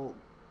another little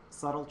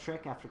subtle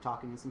trick after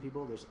talking to some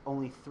people. There's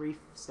only 3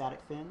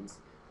 static fins.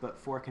 but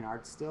 4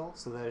 canards still.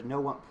 So that at no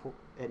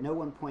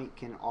one point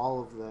can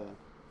all of the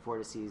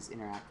vortices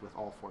interact with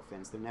all 4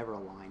 fins. They're never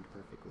aligned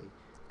perfectly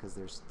because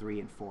there's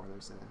 3 and 4.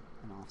 There's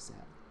an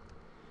offset.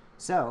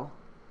 So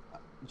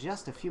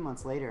just a few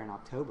months later in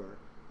October,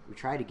 we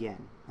tried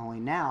again. Only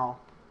now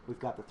we've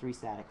got the 3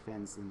 static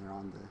fins and they're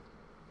on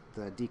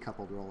the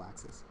decoupled roll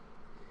axis.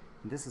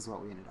 And this is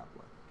what we ended up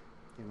with.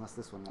 Unless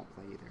this one won't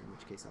play either, in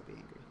which case I'll be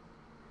angry.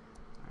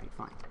 All right,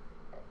 fine.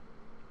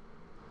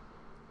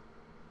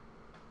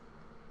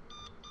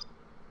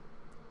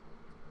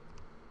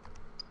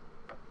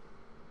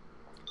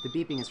 The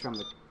beeping is from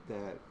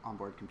the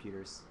onboard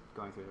computers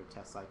going through their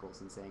test cycles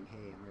and saying,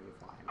 hey, I'm ready to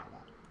fly and all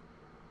that.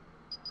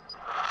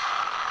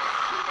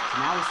 So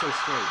now we stay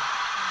straight,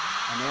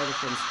 and there the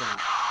fins spin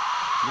up.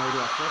 Now we do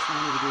our first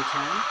 90-degree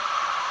turn,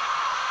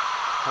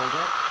 hold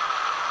it,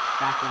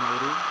 back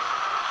 180,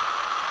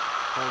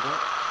 hold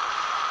it,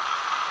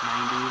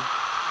 90,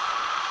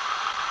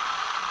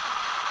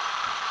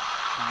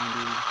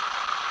 90,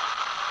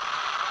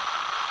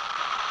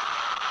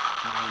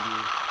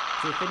 90.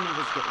 So the fin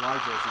navels get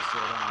larger as you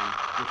slow down,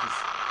 which is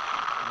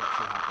what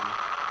should happen.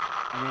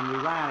 And then we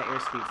run out of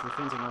airspeed, so the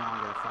fins are no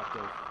longer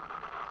effective,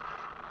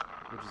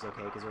 which is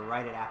okay, because we're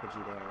right at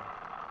apogee there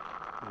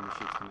when the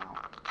chutes come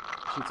out.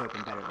 Chutes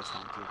open better this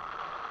time, too.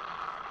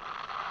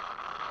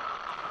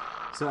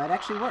 So it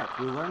actually worked.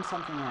 We learned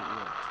something and it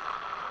worked,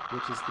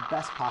 which is the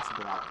best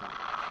possible outcome.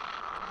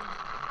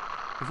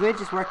 If we had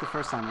just worked the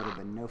first time, it would have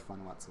been no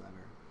fun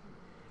whatsoever.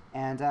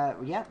 And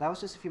yeah, that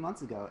was just a few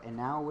months ago, and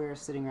now we're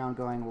sitting around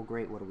going, well,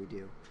 great, what do we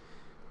do?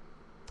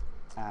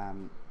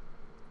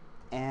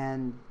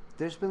 And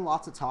there's been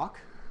lots of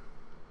talk.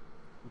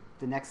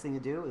 The next thing to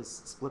do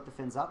is split the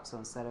fins up, so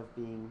instead of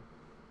being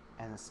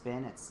in a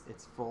spin, it's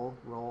full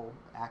roll,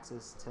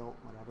 axis, tilt,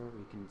 whatever.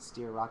 We can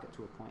steer a rocket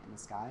to a point in the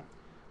sky.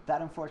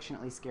 That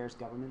unfortunately scares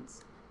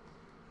governments,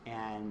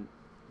 and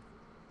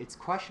it's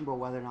questionable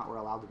whether or not we're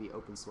allowed to be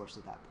open source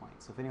at that point.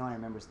 So if anyone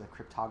remembers the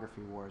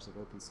cryptography wars of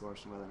open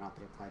source and whether or not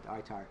they applied to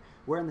ITAR,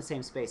 we're in the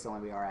same space, only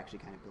we are actually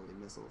kind of building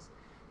missiles.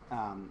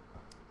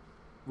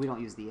 We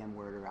don't use the M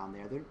word around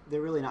there.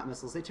 They're really not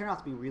missiles. They turn out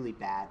to be really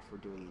bad for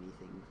doing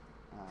anything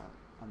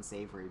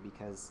unsavory,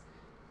 because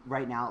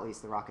right now at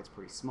least the rocket's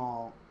pretty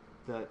small.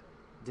 The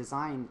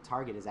design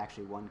target is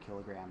actually 1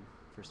 kilogram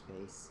for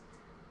space.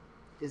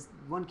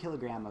 1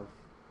 kilogram of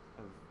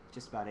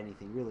just about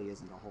anything really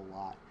isn't a whole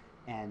lot.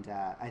 And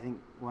I think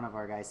one of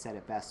our guys said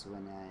it best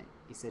when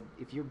he said,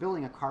 if you're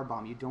building a car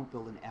bomb, you don't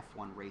build an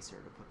F1 racer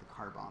to put the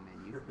car bomb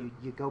in.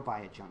 You go buy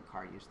a junk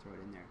car and you just throw it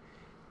in there.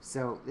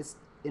 So this,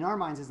 in our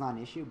minds, is not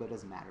an issue, but it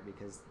doesn't matter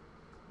because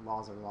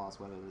laws are laws,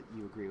 whether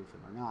you agree with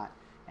them or not.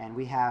 And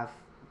we have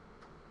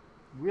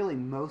really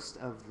most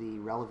of the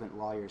relevant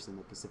lawyers in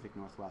the Pacific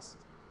Northwest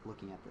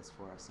looking at this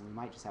for us, and we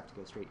might just have to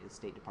go straight to the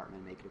State Department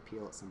and make an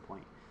appeal at some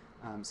point.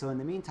 So in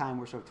the meantime,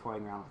 we're sort of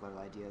toying around with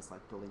other ideas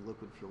like building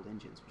liquid-fueled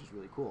engines, which is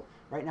really cool.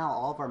 Right now,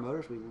 all of our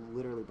motors we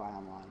literally buy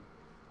online.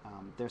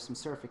 There's some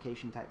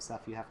certification type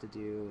stuff you have to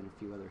do and a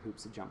few other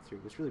hoops to jump through,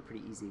 but it's really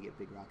pretty easy to get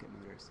big rocket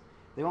motors.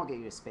 They won't get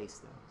you to space,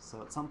 though,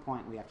 so at some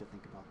point we have to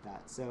think about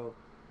that. So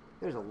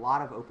there's a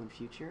lot of open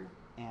future,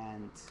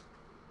 and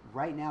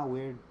right now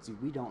we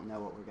don't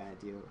know what we're going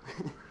to do.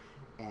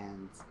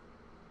 And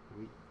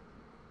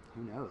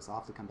who knows? I'll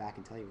have to come back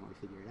and tell you when we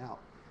figure it out.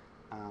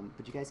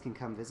 But you guys can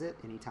come visit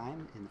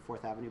anytime in the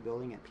 4th Avenue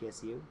building at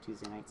PSU,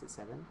 Tuesday nights at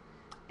 7.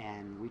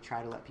 And we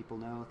try to let people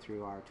know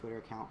through our Twitter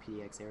account,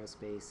 PDX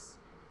Aerospace,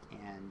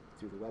 and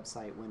through the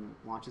website when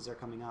launches are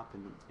coming up,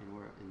 and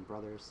we're in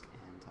Brothers.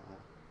 And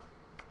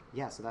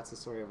yeah, so that's the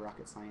story of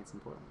rocket science in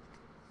Portland.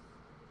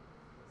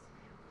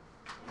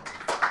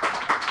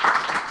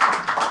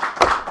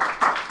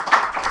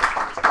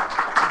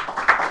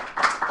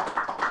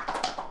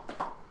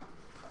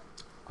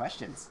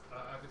 Questions?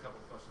 I have a couple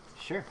of questions.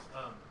 Sure.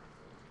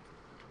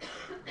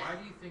 Why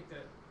do you think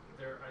that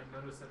I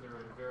noticed that there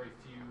are very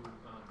few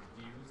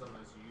views on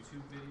those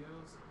YouTube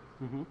videos.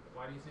 Mm-hmm.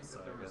 Why do you think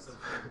that there were so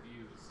few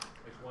views?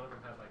 Like one of them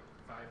had like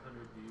 500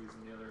 views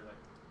and the other like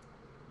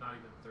not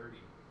even 30.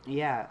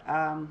 Yeah.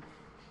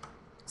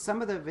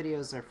 Some of the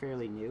videos are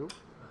fairly new.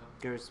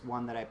 There's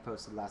one that I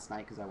posted last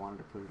night because I wanted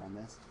to put it on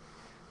this.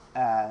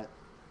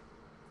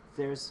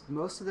 There's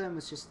most of them.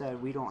 It's just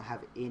that we don't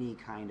have any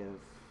kind of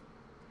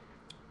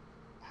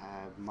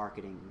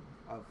marketing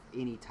of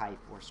any type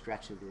or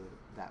stretch of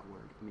that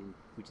word. I mean,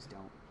 we just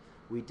don't.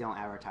 We don't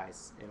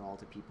advertise at all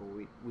to people.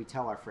 We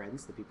tell our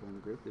friends, the people in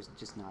the group, there's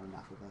just not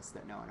enough of us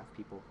that know enough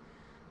people.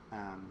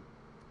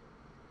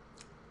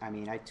 I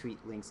mean, I tweet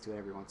links to it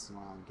every once in a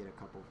while and get a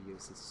couple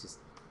views. It's just,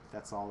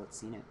 that's all that's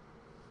seen it.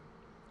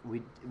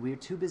 We're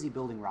too busy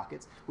building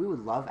rockets. We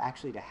would love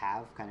actually to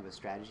have kind of a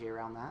strategy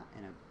around that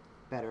and a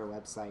better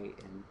website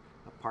and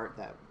a part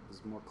that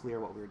was more clear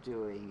what we were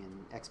doing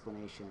and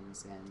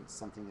explanations and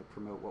something to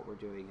promote what we're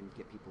doing and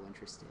get people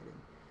interested in.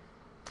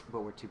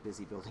 But we're too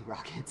busy building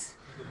rockets.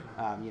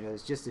 You know,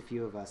 there's just a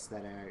few of us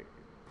that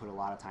put a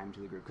lot of time into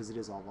the group because it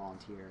is all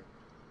volunteer,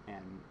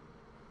 and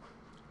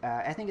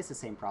I think it's the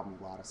same problem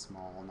a lot of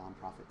small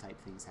nonprofit type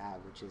things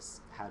have, which is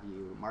how do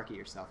you market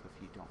yourself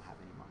if you don't have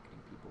any marketing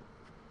people,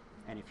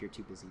 and if you're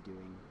too busy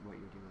doing what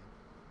you're doing.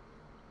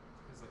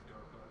 Has like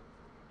DARPA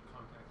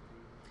contacted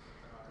you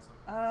or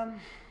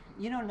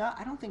something? No,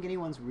 I don't think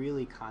anyone's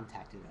really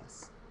contacted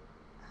us.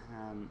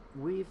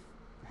 We've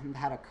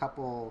had a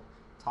couple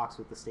talks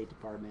with the State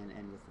Department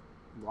and with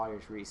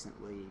lawyers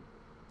recently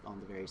on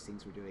the various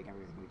things we're doing.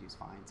 Everything we do is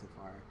fine so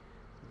far.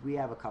 We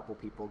have a couple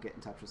people get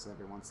in touch with us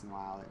every once in a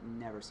while. It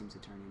never seems to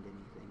turn into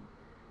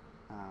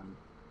anything.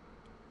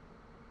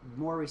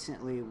 More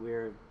recently,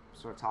 we're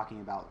sort of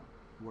talking about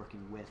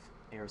working with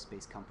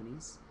aerospace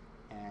companies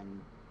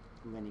and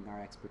lending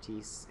our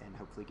expertise and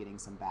hopefully getting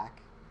some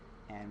back.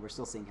 And we're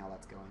still seeing how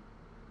that's going.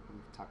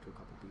 We've talked to a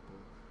couple people.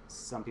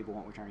 Some people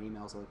won't return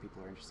emails. Other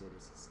people are interested.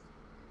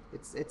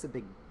 It's a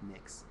big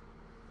mix.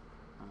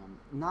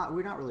 We're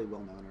not really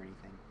well known or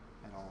anything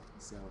at all,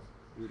 so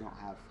we don't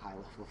have high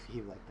level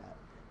view like that.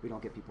 We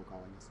don't get people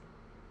calling us.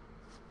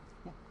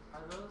 Yeah.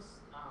 Are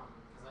those,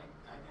 because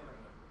I did it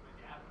with my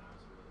dad when I was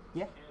a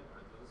really Yeah. little kid,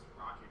 are those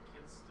rocket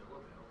kits still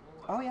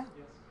available? Oh, yeah.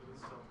 Yes, it is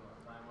still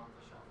Buy them off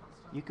the shelf and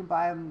stuff? You can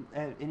buy them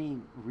at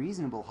any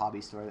reasonable hobby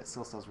store that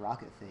still sells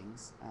rocket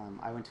things.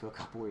 I went to a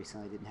couple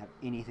recently, didn't have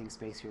anything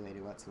space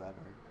related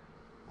whatsoever.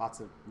 Lots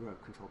of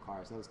remote control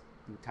cars. That was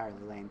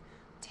entirely lame.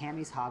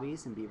 Tammy's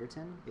Hobbies in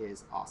Beaverton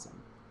is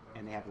awesome,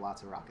 and they have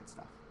lots of rocket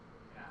stuff.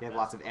 Yeah, They have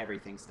lots of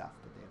everything stuff,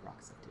 but they have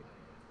rocket stuff too.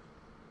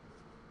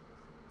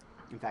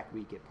 In fact,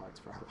 we get parts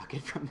for our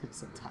rocket from them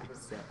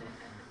sometimes. So,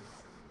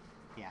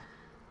 yeah.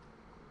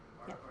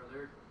 Are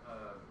there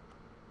other?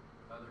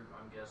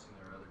 I'm guessing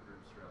there are other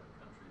groups throughout the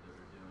country that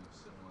are doing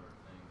similar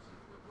things.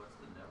 What's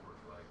the network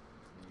like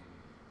between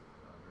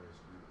various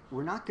groups?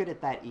 We're not good at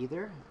that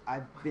either.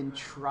 I've been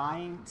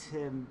trying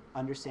to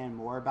understand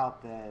more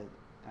about the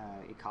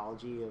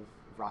ecology of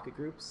rocket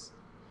groups.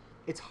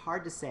 It's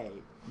hard to say.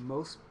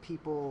 Most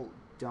people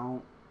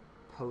don't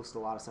post a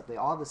lot of stuff. They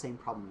all have the same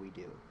problem we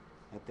do,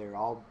 that they're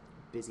all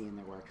busy in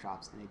their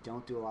workshops and they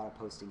don't do a lot of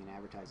posting and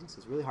advertising, so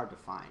it's really hard to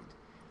find.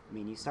 I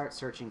mean, you start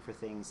searching for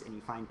things and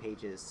you find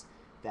pages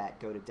that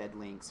go to dead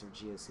links or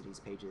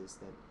GeoCities pages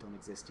that don't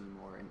exist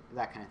anymore and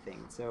that kind of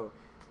thing. So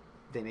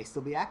they may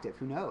still be active.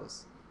 Who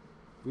knows?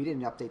 We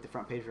didn't update the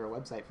front page of our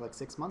website for like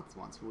 6 months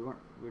once. We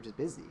were just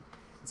busy.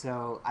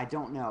 So I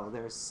don't know.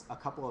 There's a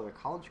couple other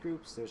college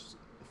groups. There's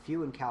a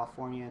few in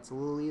California. It's a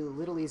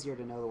little easier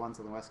to know the ones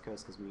on the West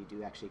Coast because we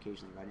do actually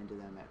occasionally run into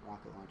them at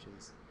rocket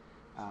launches.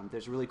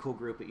 There's a really cool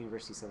group at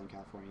University of Southern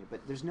California,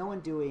 but there's no one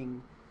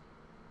doing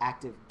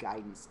active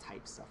guidance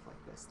type stuff like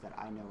this that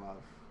I know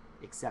of,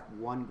 except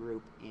one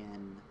group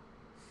in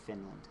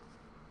Finland.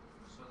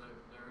 So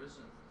there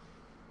isn't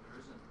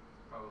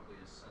probably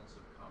a sense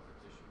of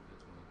competition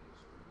between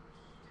these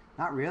groups.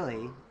 Not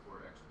really.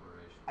 For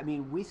exploration. I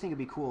mean, we think it'd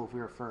be cool if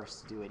we were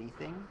first to do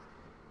anything,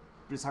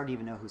 but it's hard to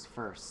even know who's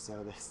first.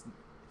 So there's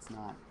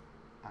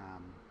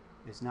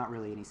not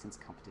really any sense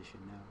of competition.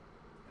 No.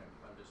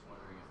 I'm just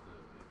wondering if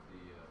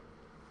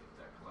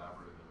that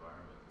collaborative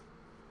environment,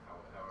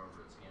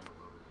 however it's handled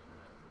over the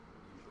internet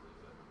usually,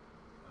 but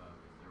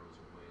if there was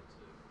a way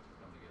to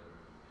come together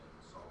and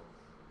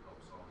help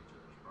solve each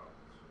other's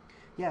problems.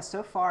 Yeah,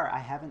 so far I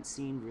haven't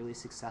seen really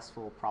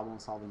successful problem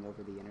solving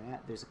over the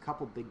internet. There's a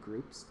couple big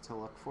groups to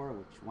look for,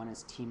 which one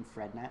is Team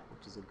FredNet,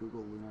 which is a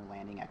Google Lunar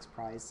Landing X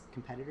Prize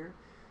competitor.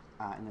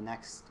 In the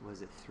next,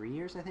 was it 3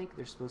 years, I think,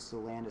 they're supposed to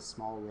land a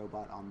small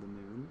robot on the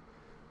moon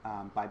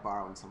by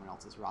borrowing someone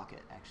else's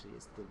rocket, actually,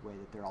 is the way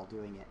that they're all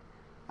doing it.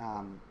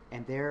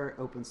 And they're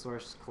open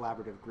source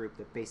collaborative group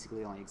that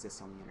basically only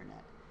exists on the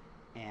internet.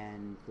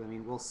 And I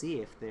mean, we'll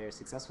see if they're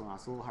successful or not.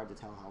 It's a little hard to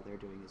tell how they're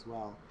doing as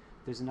well.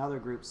 There's another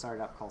group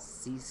started up called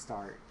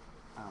C-Start,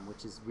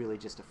 which is really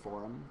just a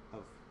forum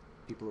of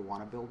people who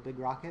want to build big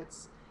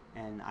rockets.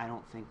 And I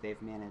don't think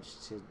they've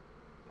managed to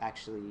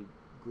actually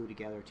glue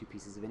together two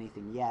pieces of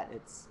anything yet.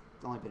 It's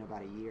only been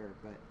about a year,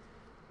 but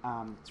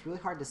it's really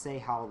hard to say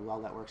how well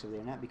that works over the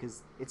internet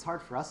because it's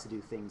hard for us to do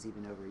things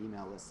even over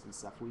email lists and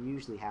stuff. We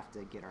usually have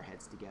to get our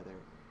heads together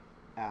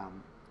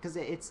because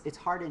it's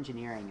hard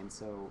engineering, and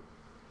so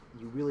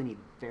you really need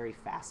very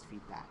fast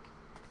feedback.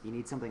 You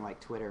need something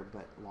like Twitter,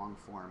 but long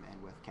form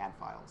and with CAD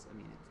files. I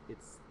mean,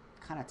 it's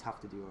kind of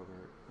tough to do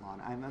over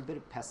long. I'm a bit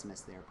of a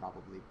pessimist there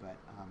probably, but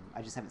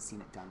I just haven't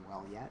seen it done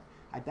well yet.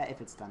 I bet if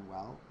it's done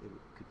well, it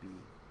could be,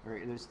 or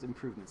there's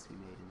improvements to be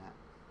made in that.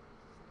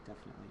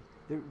 Definitely.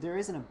 There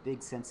isn't a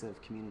big sense of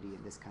community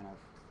in this kind of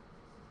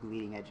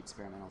bleeding edge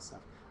experimental stuff.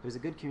 There's a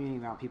good community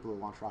around people who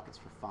launch rockets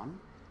for fun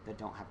that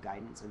don't have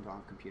guidance and don't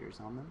have computers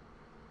on them.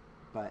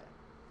 But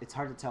it's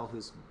hard to tell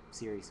who's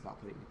serious about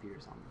putting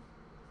computers on them.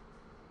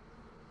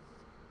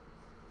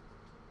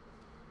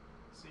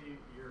 So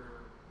your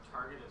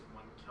target is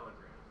 1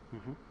 kilogram.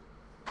 Mm-hmm.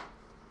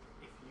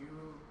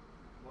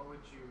 What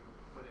would you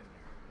put in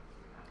there if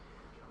you had 1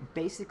 kilogram?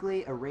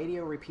 Basically, a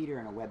radio repeater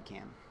and a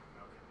webcam.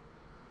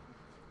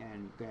 Okay.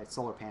 And they had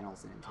solar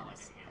panels and Not like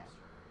antennas. a hamster.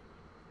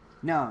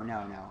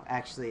 No.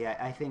 Actually,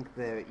 I think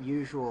the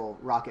usual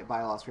rocket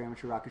bylaws for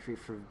amateur rocketry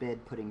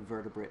forbid putting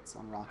vertebrates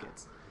on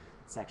rockets.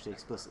 It's actually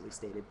explicitly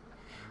stated.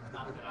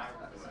 Not that I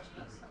would do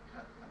cheese.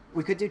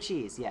 We could do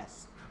cheese,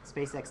 yes.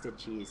 SpaceX did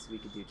cheese. We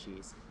could do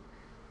cheese.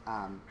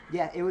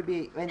 Yeah, it would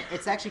be, and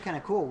it's actually kind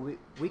of cool.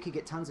 We could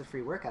get tons of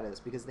free work out of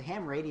this because the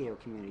ham radio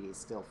community is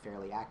still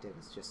fairly active.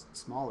 It's just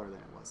smaller than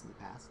it was in the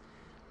past.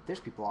 There's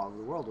people all over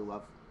the world who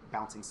love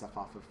bouncing stuff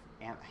off of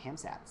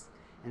hamsats.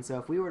 And so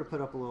if we were to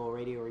put up a little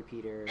radio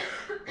repeater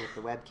with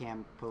the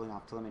webcam pulling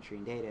off telemetry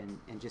and data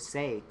and just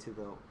say to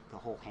the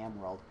whole ham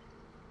world,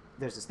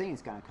 there's this thing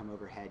that's going to come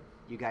overhead.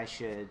 You guys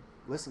should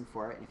listen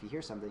for it. And if you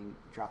hear something,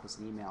 drop us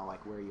an email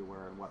like where you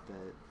were and what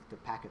the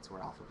packets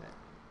were off of it.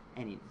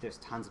 And there's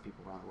tons of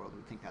people around the world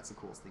who think that's the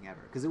coolest thing ever.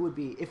 Because it would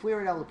be, if we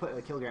were able to put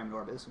a kilogram in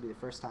orbit, this would be the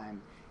first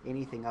time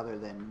anything other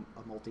than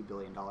a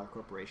multi-billion-dollar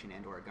corporation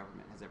and or a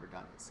government has ever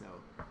done it. So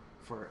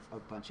for a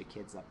bunch of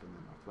kids up in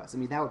the Northwest. I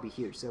mean, that would be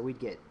huge. So we'd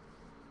get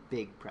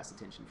big press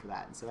attention for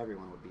that. And so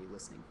everyone would be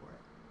listening for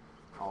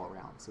it all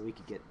around. So we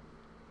could get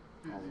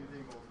Do you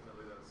think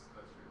ultimately that's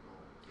your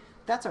goal?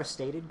 That's our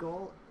stated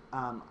goal.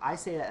 I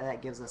say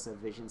that gives us a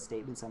vision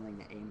statement, something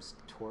that aims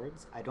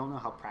towards. I don't know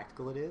how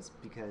practical it is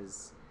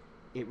because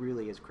it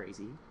really is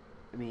crazy.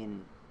 I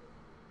mean,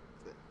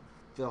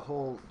 the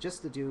whole,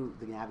 just to do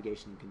the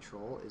navigation and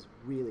control is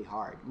really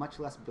hard, much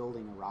less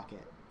building a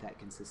rocket that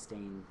can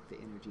sustain the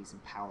energies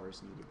and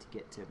powers needed to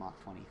get to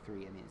Mach 23. I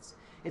mean,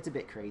 it's a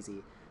bit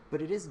crazy,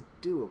 but it is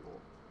doable.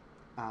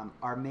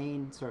 Our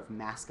main sort of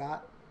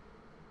mascot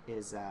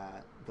is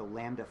the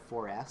Lambda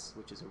 4S,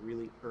 which is a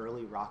really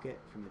early rocket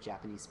from the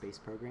Japanese space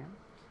program.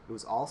 It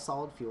was all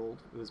solid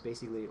fueled. It was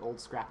basically old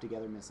scrap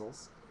together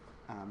missiles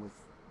with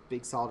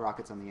big solid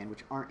rockets on the end,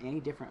 which aren't any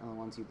different than the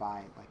ones you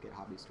buy like at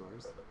hobby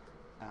stores.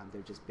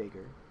 They're just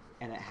bigger.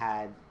 And it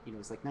had, it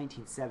was like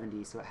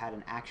 1970, so it had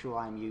an actual,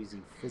 I'm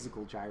using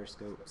physical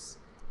gyroscopes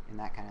and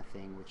that kind of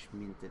thing, which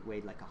meant it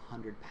weighed like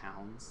 100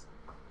 pounds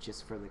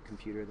just for the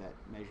computer that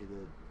measured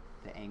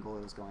the angle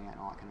it was going at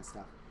and all that kind of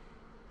stuff.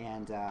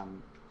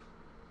 And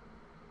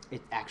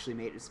it actually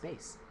made it to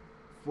space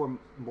for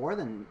more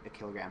than a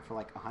kilogram, for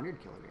like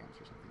 100 kilograms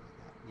or something like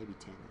that, maybe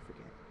 10,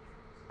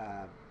 I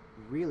forget.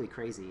 Really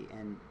crazy,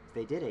 and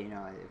they did it,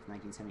 with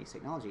 1970s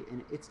technology,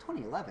 and it's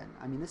 2011.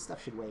 I mean, this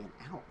stuff should weigh an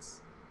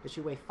ounce. It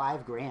should weigh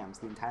 5 grams,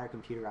 the entire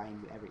computer,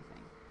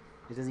 everything.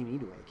 It doesn't even need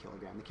to weigh a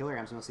kilogram. The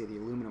kilogram's mostly the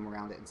aluminum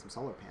around it and some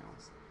solar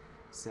panels.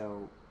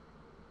 So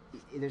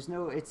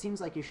it seems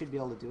like you should be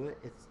able to do it.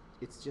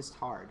 It's just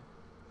hard.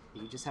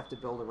 You just have to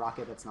build a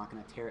rocket that's not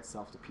going to tear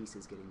itself to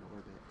pieces getting to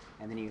orbit.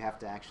 And then you have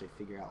to actually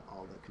figure out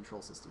all the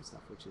control system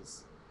stuff, which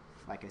is,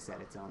 like I said,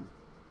 its own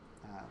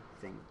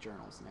thing with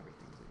journals and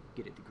everything. So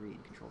you get a degree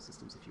in control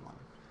systems if you want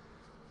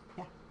it.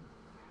 Yeah.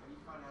 How do you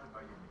find out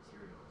about your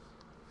materials?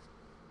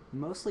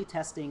 Mostly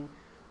testing.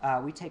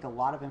 We take a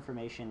lot of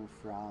information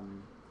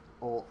from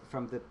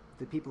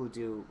the people who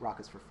do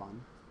rockets for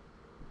fun,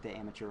 the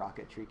amateur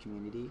rocketry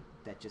community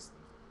that just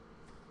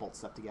bolts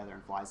stuff together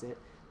and flies it.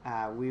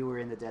 We were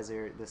in the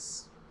desert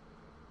this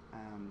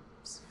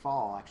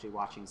fall, actually,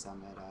 watching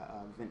some at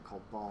an event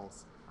called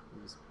Balls.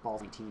 It was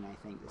Balls 18, I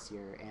think, this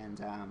year,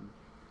 and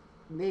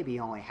maybe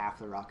only half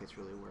the rockets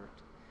really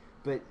worked.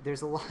 But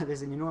there's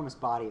an enormous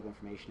body of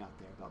information out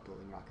there about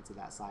building rockets of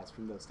that size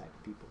from those type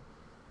of people.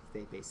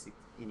 They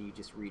you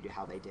just read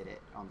how they did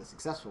it on the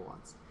successful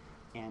ones.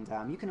 And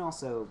you can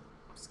also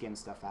skim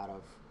stuff out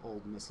of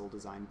old missile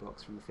design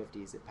books from the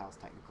 50s at Pals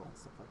Technical and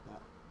stuff like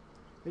that.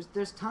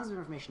 There's tons of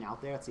information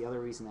out there. It's the other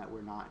reason that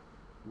we're not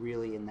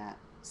really in that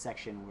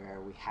section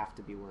where we have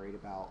to be worried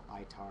about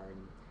ITAR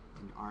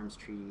and arms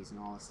treaties and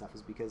all this stuff,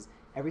 is because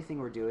everything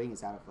we're doing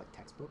is out of like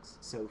textbooks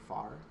so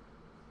far,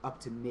 up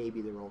to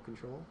maybe the roll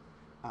control.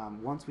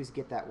 Once we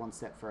get that one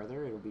step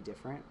further, it'll be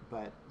different,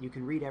 but you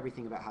can read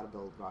everything about how to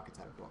build rockets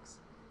out of books.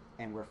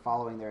 And we're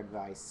following their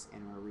advice,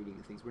 and we're reading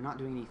the things. We're not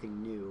doing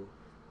anything new.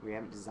 We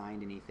haven't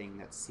designed anything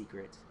that's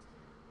secret.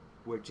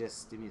 We're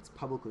just, it's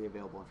publicly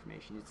available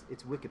information.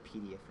 It's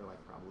Wikipedia for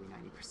like probably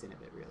 90%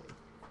 of it, really.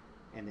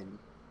 And then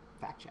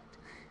fact-checked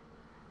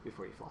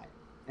before you fly it.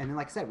 And then,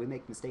 like I said, we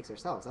make mistakes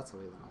ourselves. That's how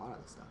we learn a lot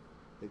of this stuff.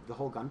 The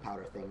whole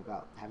gunpowder thing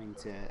about having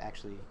to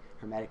actually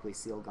hermetically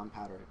seal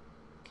gunpowder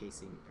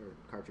casing or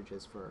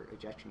cartridges for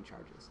ejection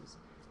charges is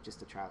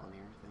just a trial and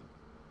error thing.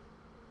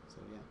 So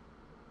yeah.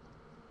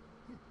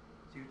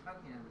 So you're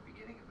talking in the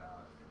beginning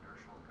about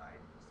inertial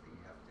guidance, that you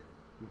have to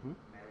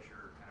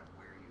measure kind of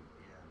where you've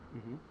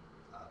been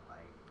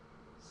by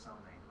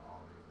summing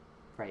all the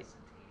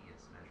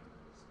instantaneous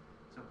measurements.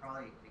 So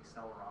probably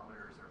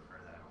accelerometers are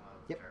part of that. I don't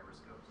know,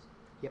 gyroscopes.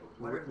 Yep.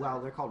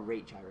 They're called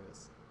rate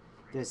gyros.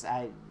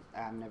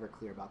 I'm never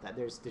clear about that.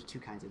 There's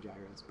two kinds of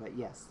gyros, but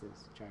yes,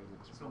 there's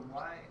gyros. So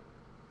why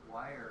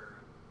are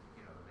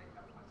they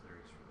have ones that are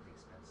extremely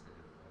expensive,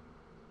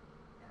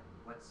 and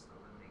what's the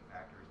limiting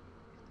factors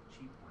in the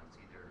cheap ones?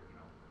 Either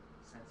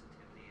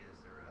sensitivity, is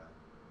there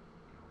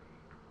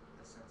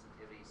a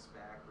sensitivity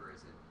spec, or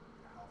is it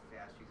how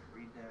fast you can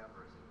read them,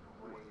 or is it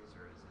noise,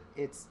 or is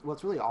it?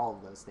 It's really all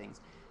of those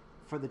things.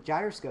 For the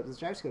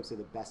gyroscopes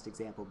are the best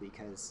example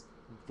because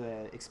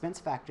the expense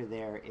factor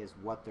there is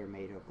what they're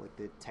made of, like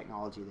the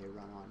technology they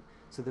run on.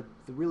 So the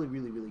really,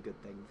 really, really good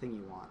thing, the thing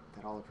you want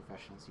that all the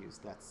professionals use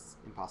that's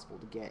impossible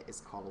to get is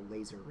called a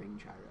laser ring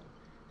gyro.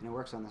 And it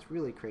works on this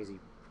really crazy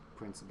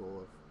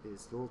principle of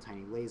this little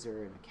tiny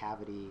laser in a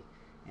cavity,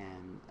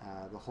 and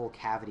the whole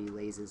cavity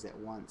lasers at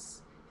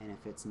once. And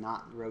if it's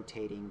not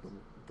rotating,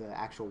 the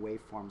actual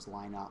waveforms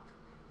line up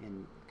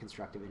in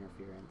constructive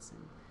interference.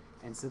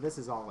 And so this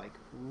is all like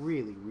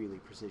really, really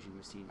precision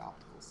machined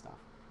optical stuff.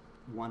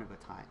 One of a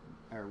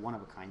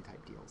kind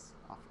type deals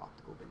off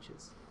optical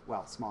benches.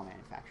 Well, small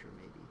manufacturer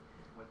maybe.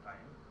 What time?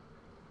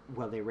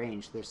 Well, they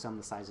range. There's some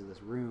the size of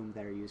this room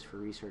that are used for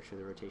research for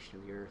the rotation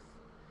of the Earth,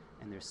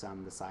 and there's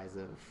some the size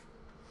of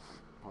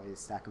probably a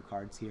stack of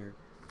cards here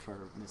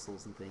for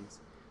missiles and things.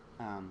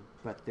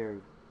 But they're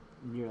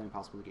nearly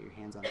impossible to get your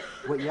hands on.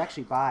 What you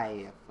actually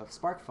buy of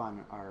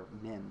SparkFun are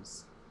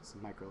MIMs,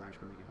 some micro large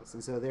megahertz,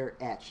 and so they're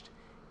etched,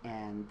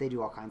 and they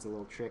do all kinds of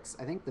little tricks.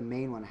 I think the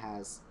main one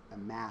has a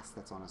mass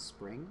that's on a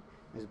spring.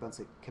 There's a bunch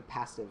of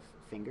capacitive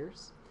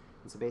fingers,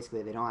 and so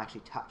basically they don't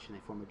actually touch, and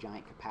they form a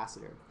giant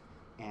capacitor.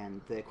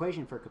 And the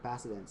equation for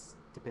capacitance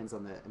depends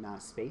on the amount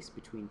of space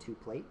between two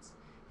plates.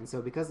 And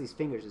so because these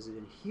fingers is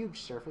in a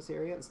huge surface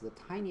area, and so the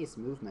tiniest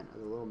movement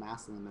of the little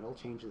mass in the middle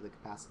changes the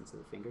capacitance of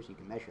the fingers. You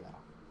can measure that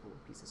off a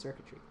little piece of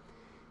circuitry.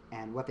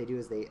 And what they do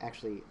is they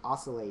actually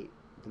oscillate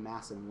the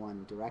mass in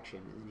one direction,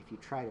 and then if you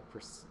try to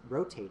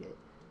rotate it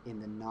in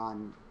the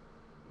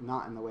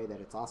not in the way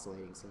that it's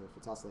oscillating, so if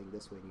it's oscillating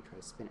this way and you try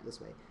to spin it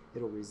this way,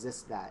 it'll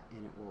resist that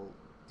and it will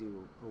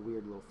do a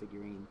weird little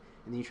figurine.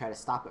 And then you try to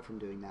stop it from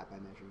doing that by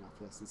measuring off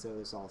this. And so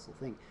there's all this whole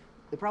thing.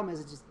 The problem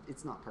is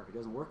it's not perfect. It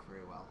doesn't work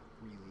very well,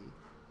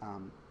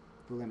 really.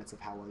 The limits of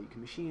how well you can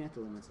machine it,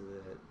 the limits of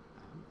the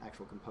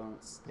actual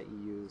components that you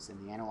use,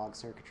 and the analog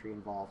circuitry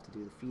involved to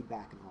do the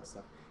feedback and all that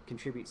stuff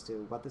contributes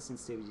to what the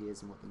sensitivity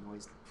is and what the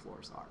noise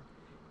floors are.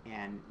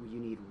 And you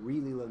need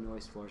really low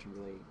noise floors and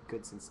really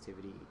good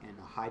sensitivity and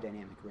a high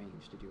dynamic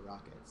range to do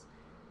rockets.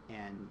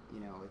 And,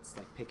 it's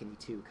like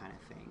pick-any-two kind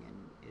of thing,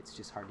 and it's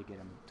just hard to get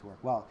them to work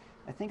well.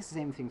 I think it's the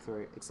same thing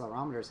for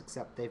accelerometers,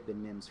 except they've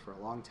been MIMS for a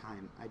long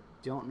time. I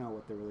don't know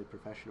what the really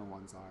professional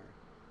ones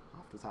are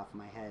off the top of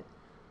my head,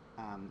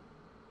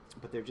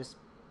 but they're just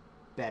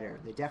better.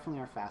 They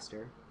definitely are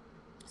faster.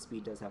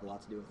 Speed does have a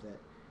lot to do with it.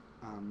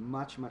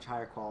 Much, much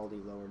higher quality,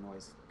 lower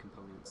noise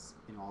components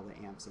in all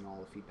the amps and all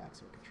the feedback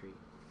circuitry.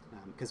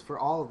 Because for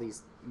all of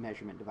these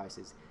measurement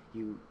devices,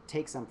 you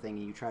take something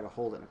and you try to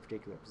hold it in a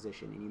particular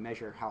position, and you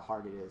measure how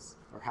hard it is,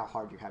 or how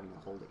hard you're having to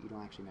hold it. You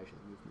don't actually measure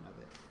the movement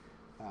of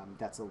it.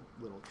 That's a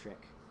little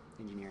trick,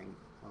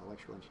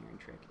 electrical engineering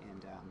trick.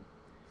 And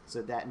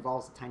so that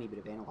involves a tiny bit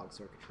of analog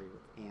circuitry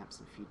with amps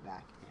and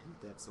feedback, and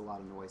that's a lot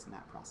of noise in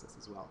that process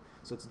as well.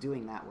 So it's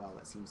doing that well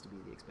that seems to be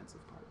the expensive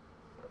part.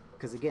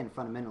 Because again,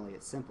 fundamentally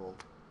it's simple,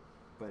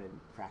 but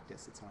in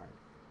practice it's hard.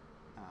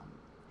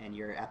 And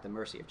you're at the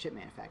mercy of chip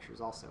manufacturers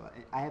also.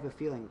 I have a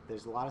feeling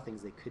there's a lot of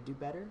things they could do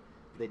better,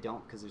 but they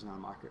don't because there's not a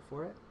market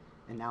for it.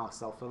 And now with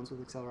cell phones with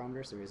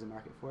accelerometers, there is a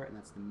market for it, and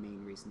that's the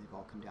main reason they've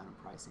all come down in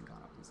price and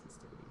gone up in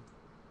sensitivity.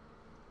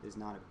 There's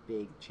not a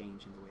big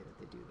change in the way that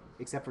they do them,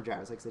 except for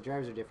gyros. Like I said,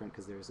 gyros are different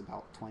because there's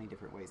about 20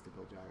 different ways to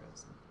build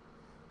gyros. And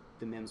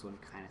the MIMS one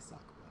kind of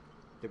suck, but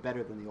they're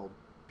better than the old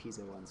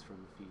piezo ones from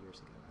a few years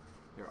ago.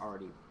 They're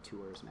already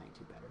 2 orders of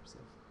magnitude better. So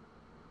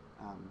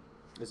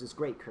there's this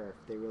great curve.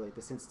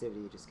 The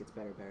sensitivity just gets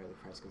better and better. The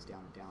price goes down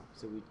and down.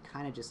 So we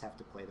kind of just have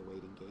to play the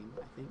waiting game,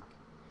 I think.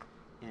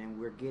 And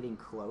we're getting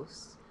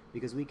close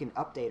because we can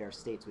update our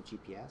states with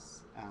GPS.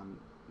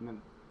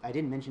 I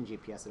didn't mention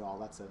GPS at all.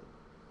 That's a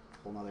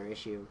whole other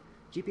issue.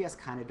 GPS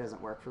kind of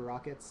doesn't work for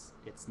rockets.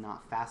 It's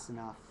not fast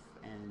enough,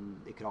 and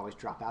it could always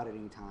drop out at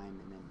any time,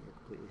 and then you're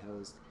completely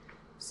hosed.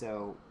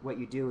 So what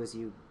you do is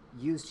you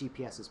use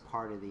GPS as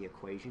part of the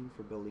equation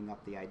for building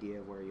up the idea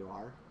of where you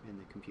are in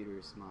the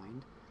computer's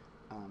mind,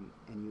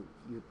 and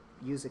you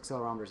use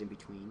accelerometers in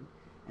between.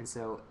 And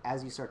so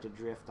as you start to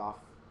drift off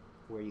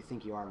where you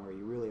think you are and where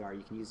you really are,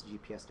 you can use the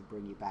GPS to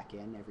bring you back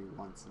in every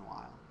once in a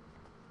while.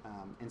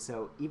 And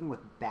so even with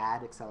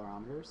bad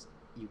accelerometers,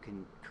 you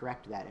can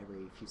correct that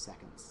every few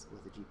seconds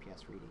with a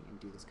GPS reading and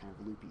do this kind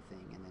of loopy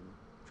thing and then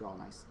draw a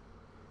nice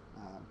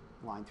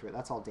line through it.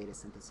 That's all data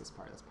synthesis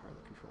part. That's part of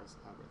the controls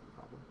algorithm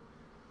problem.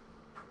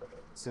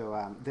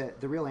 So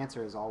the real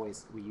answer is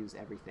always we use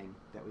everything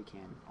that we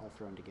can, all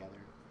thrown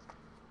together.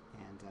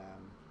 And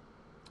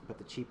but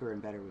the cheaper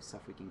and better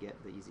stuff we can get,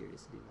 the easier it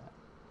is to do that.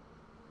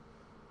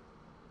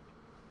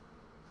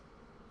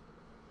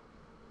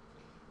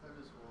 I have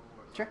just one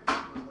more. Sure.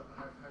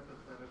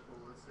 Hypothetical,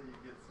 let's say you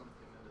get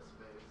something into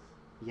space.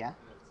 Yeah.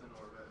 And it's in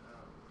orbit.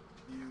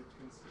 Do you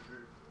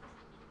consider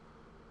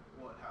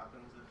what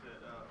happens if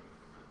it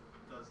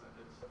doesn't,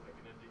 it's like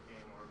in a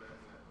decaying orbit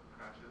and it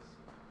crashes?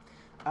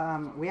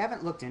 We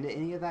haven't looked into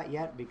any of that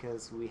yet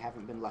because we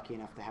haven't been lucky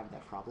enough to have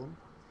that problem.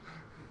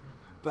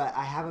 But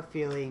I have a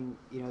feeling,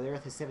 the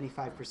Earth is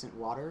 75%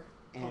 water,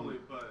 and Totally,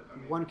 but I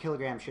mean, 1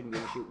 kilogram shouldn't be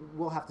an issue.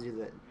 We'll have to do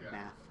the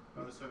math.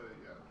 Oh, so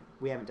yeah.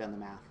 We haven't done the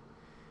math.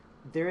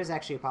 There is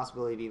actually a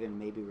possibility of even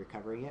maybe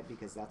recovering it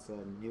because that's a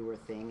newer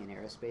thing in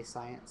aerospace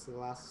science in the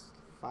last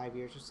 5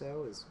 years or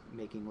so is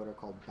making what are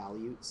called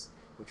balutes,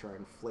 which are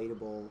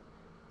inflatable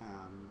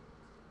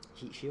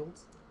heat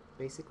shields,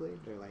 basically.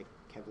 They're like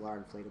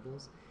Kevlar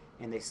inflatables.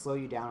 And they slow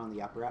you down on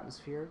the upper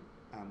atmosphere,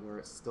 where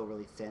it's still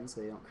really thin,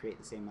 so they don't create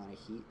the same amount of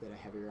heat that a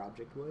heavier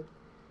object would.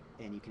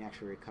 And you can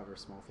actually recover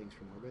small things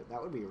from orbit.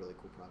 That would be a really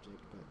cool project,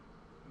 but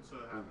And so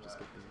we have would just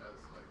that get just there. as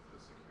like the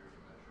security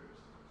measures,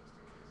 just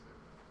in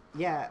case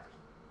it. Yeah.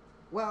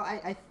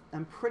 Well,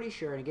 I'm pretty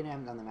sure, and again, I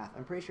haven't done the math,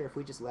 I'm pretty sure if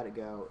we just let it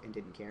go and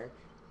didn't care,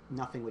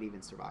 nothing would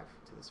even survive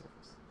to the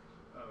surface.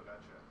 Oh, gotcha.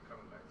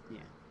 Coming back through.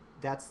 Yeah.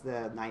 That's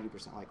the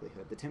 90%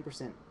 likelihood. The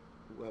 10%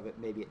 of it,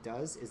 maybe it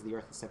does, is the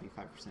Earth is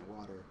 75%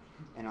 water.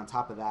 And on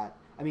top of that,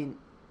 I mean,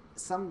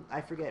 I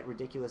forget,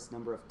 ridiculous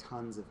number of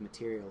tons of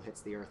material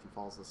hits the Earth and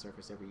falls to the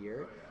surface every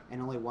year. Oh, yeah.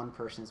 And only one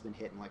person has been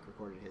hit in like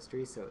recorded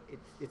history. So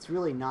it's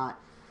really not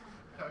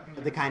How can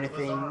you the kind of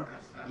say it was thing,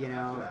 ours? you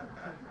know,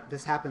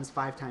 this happens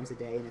 5 times a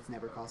day and it's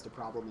never caused a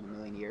problem in a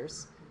million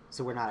years.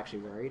 So we're not actually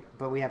worried,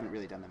 but we haven't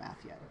really done the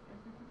math yet.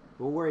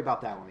 We'll worry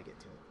about that when we get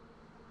to it.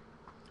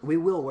 We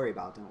will worry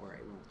about it, don't worry.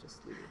 We won't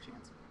just leave it a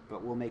chance.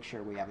 But we'll make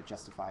sure we have a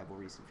justifiable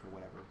reason for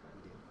whatever we do.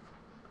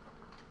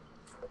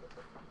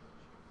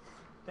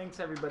 Thanks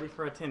everybody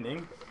for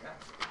attending.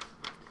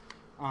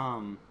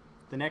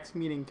 The next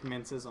meeting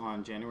commences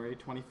on January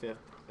 25th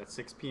at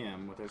 6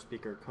 p.m. with our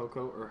speaker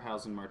Coco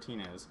Urhausen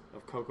Martinez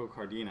of Coco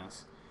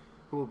Cardenas,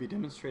 who will be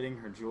demonstrating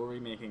her jewelry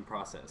making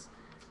process.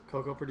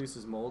 Coco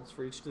produces molds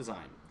for each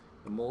design.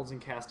 The molds and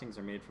castings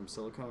are made from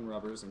silicone,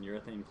 rubbers, and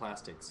urethane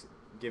plastics,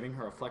 giving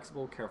her a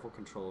flexible, careful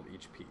control of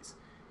each piece.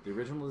 The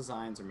original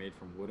designs are made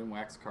from wood and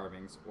wax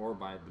carvings or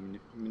by the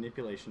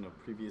manipulation of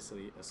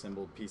previously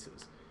assembled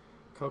pieces.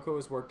 Coco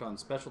has worked on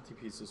specialty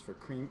pieces for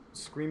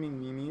Screaming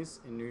Mimi's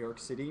in New York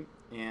City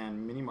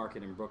and Mini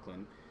Market in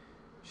Brooklyn.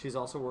 She's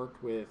also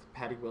worked with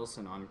Patty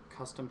Wilson on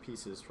custom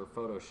pieces for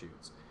photo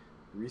shoots.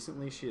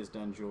 Recently, she has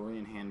done jewelry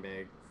and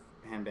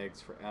handbags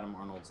for Adam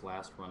Arnold's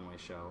last runway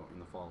show in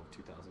the fall of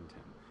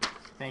 2010.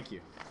 Thank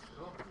you.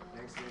 Cool.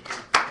 Thanks, Thanks,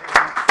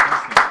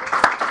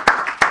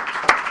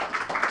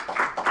 Nick.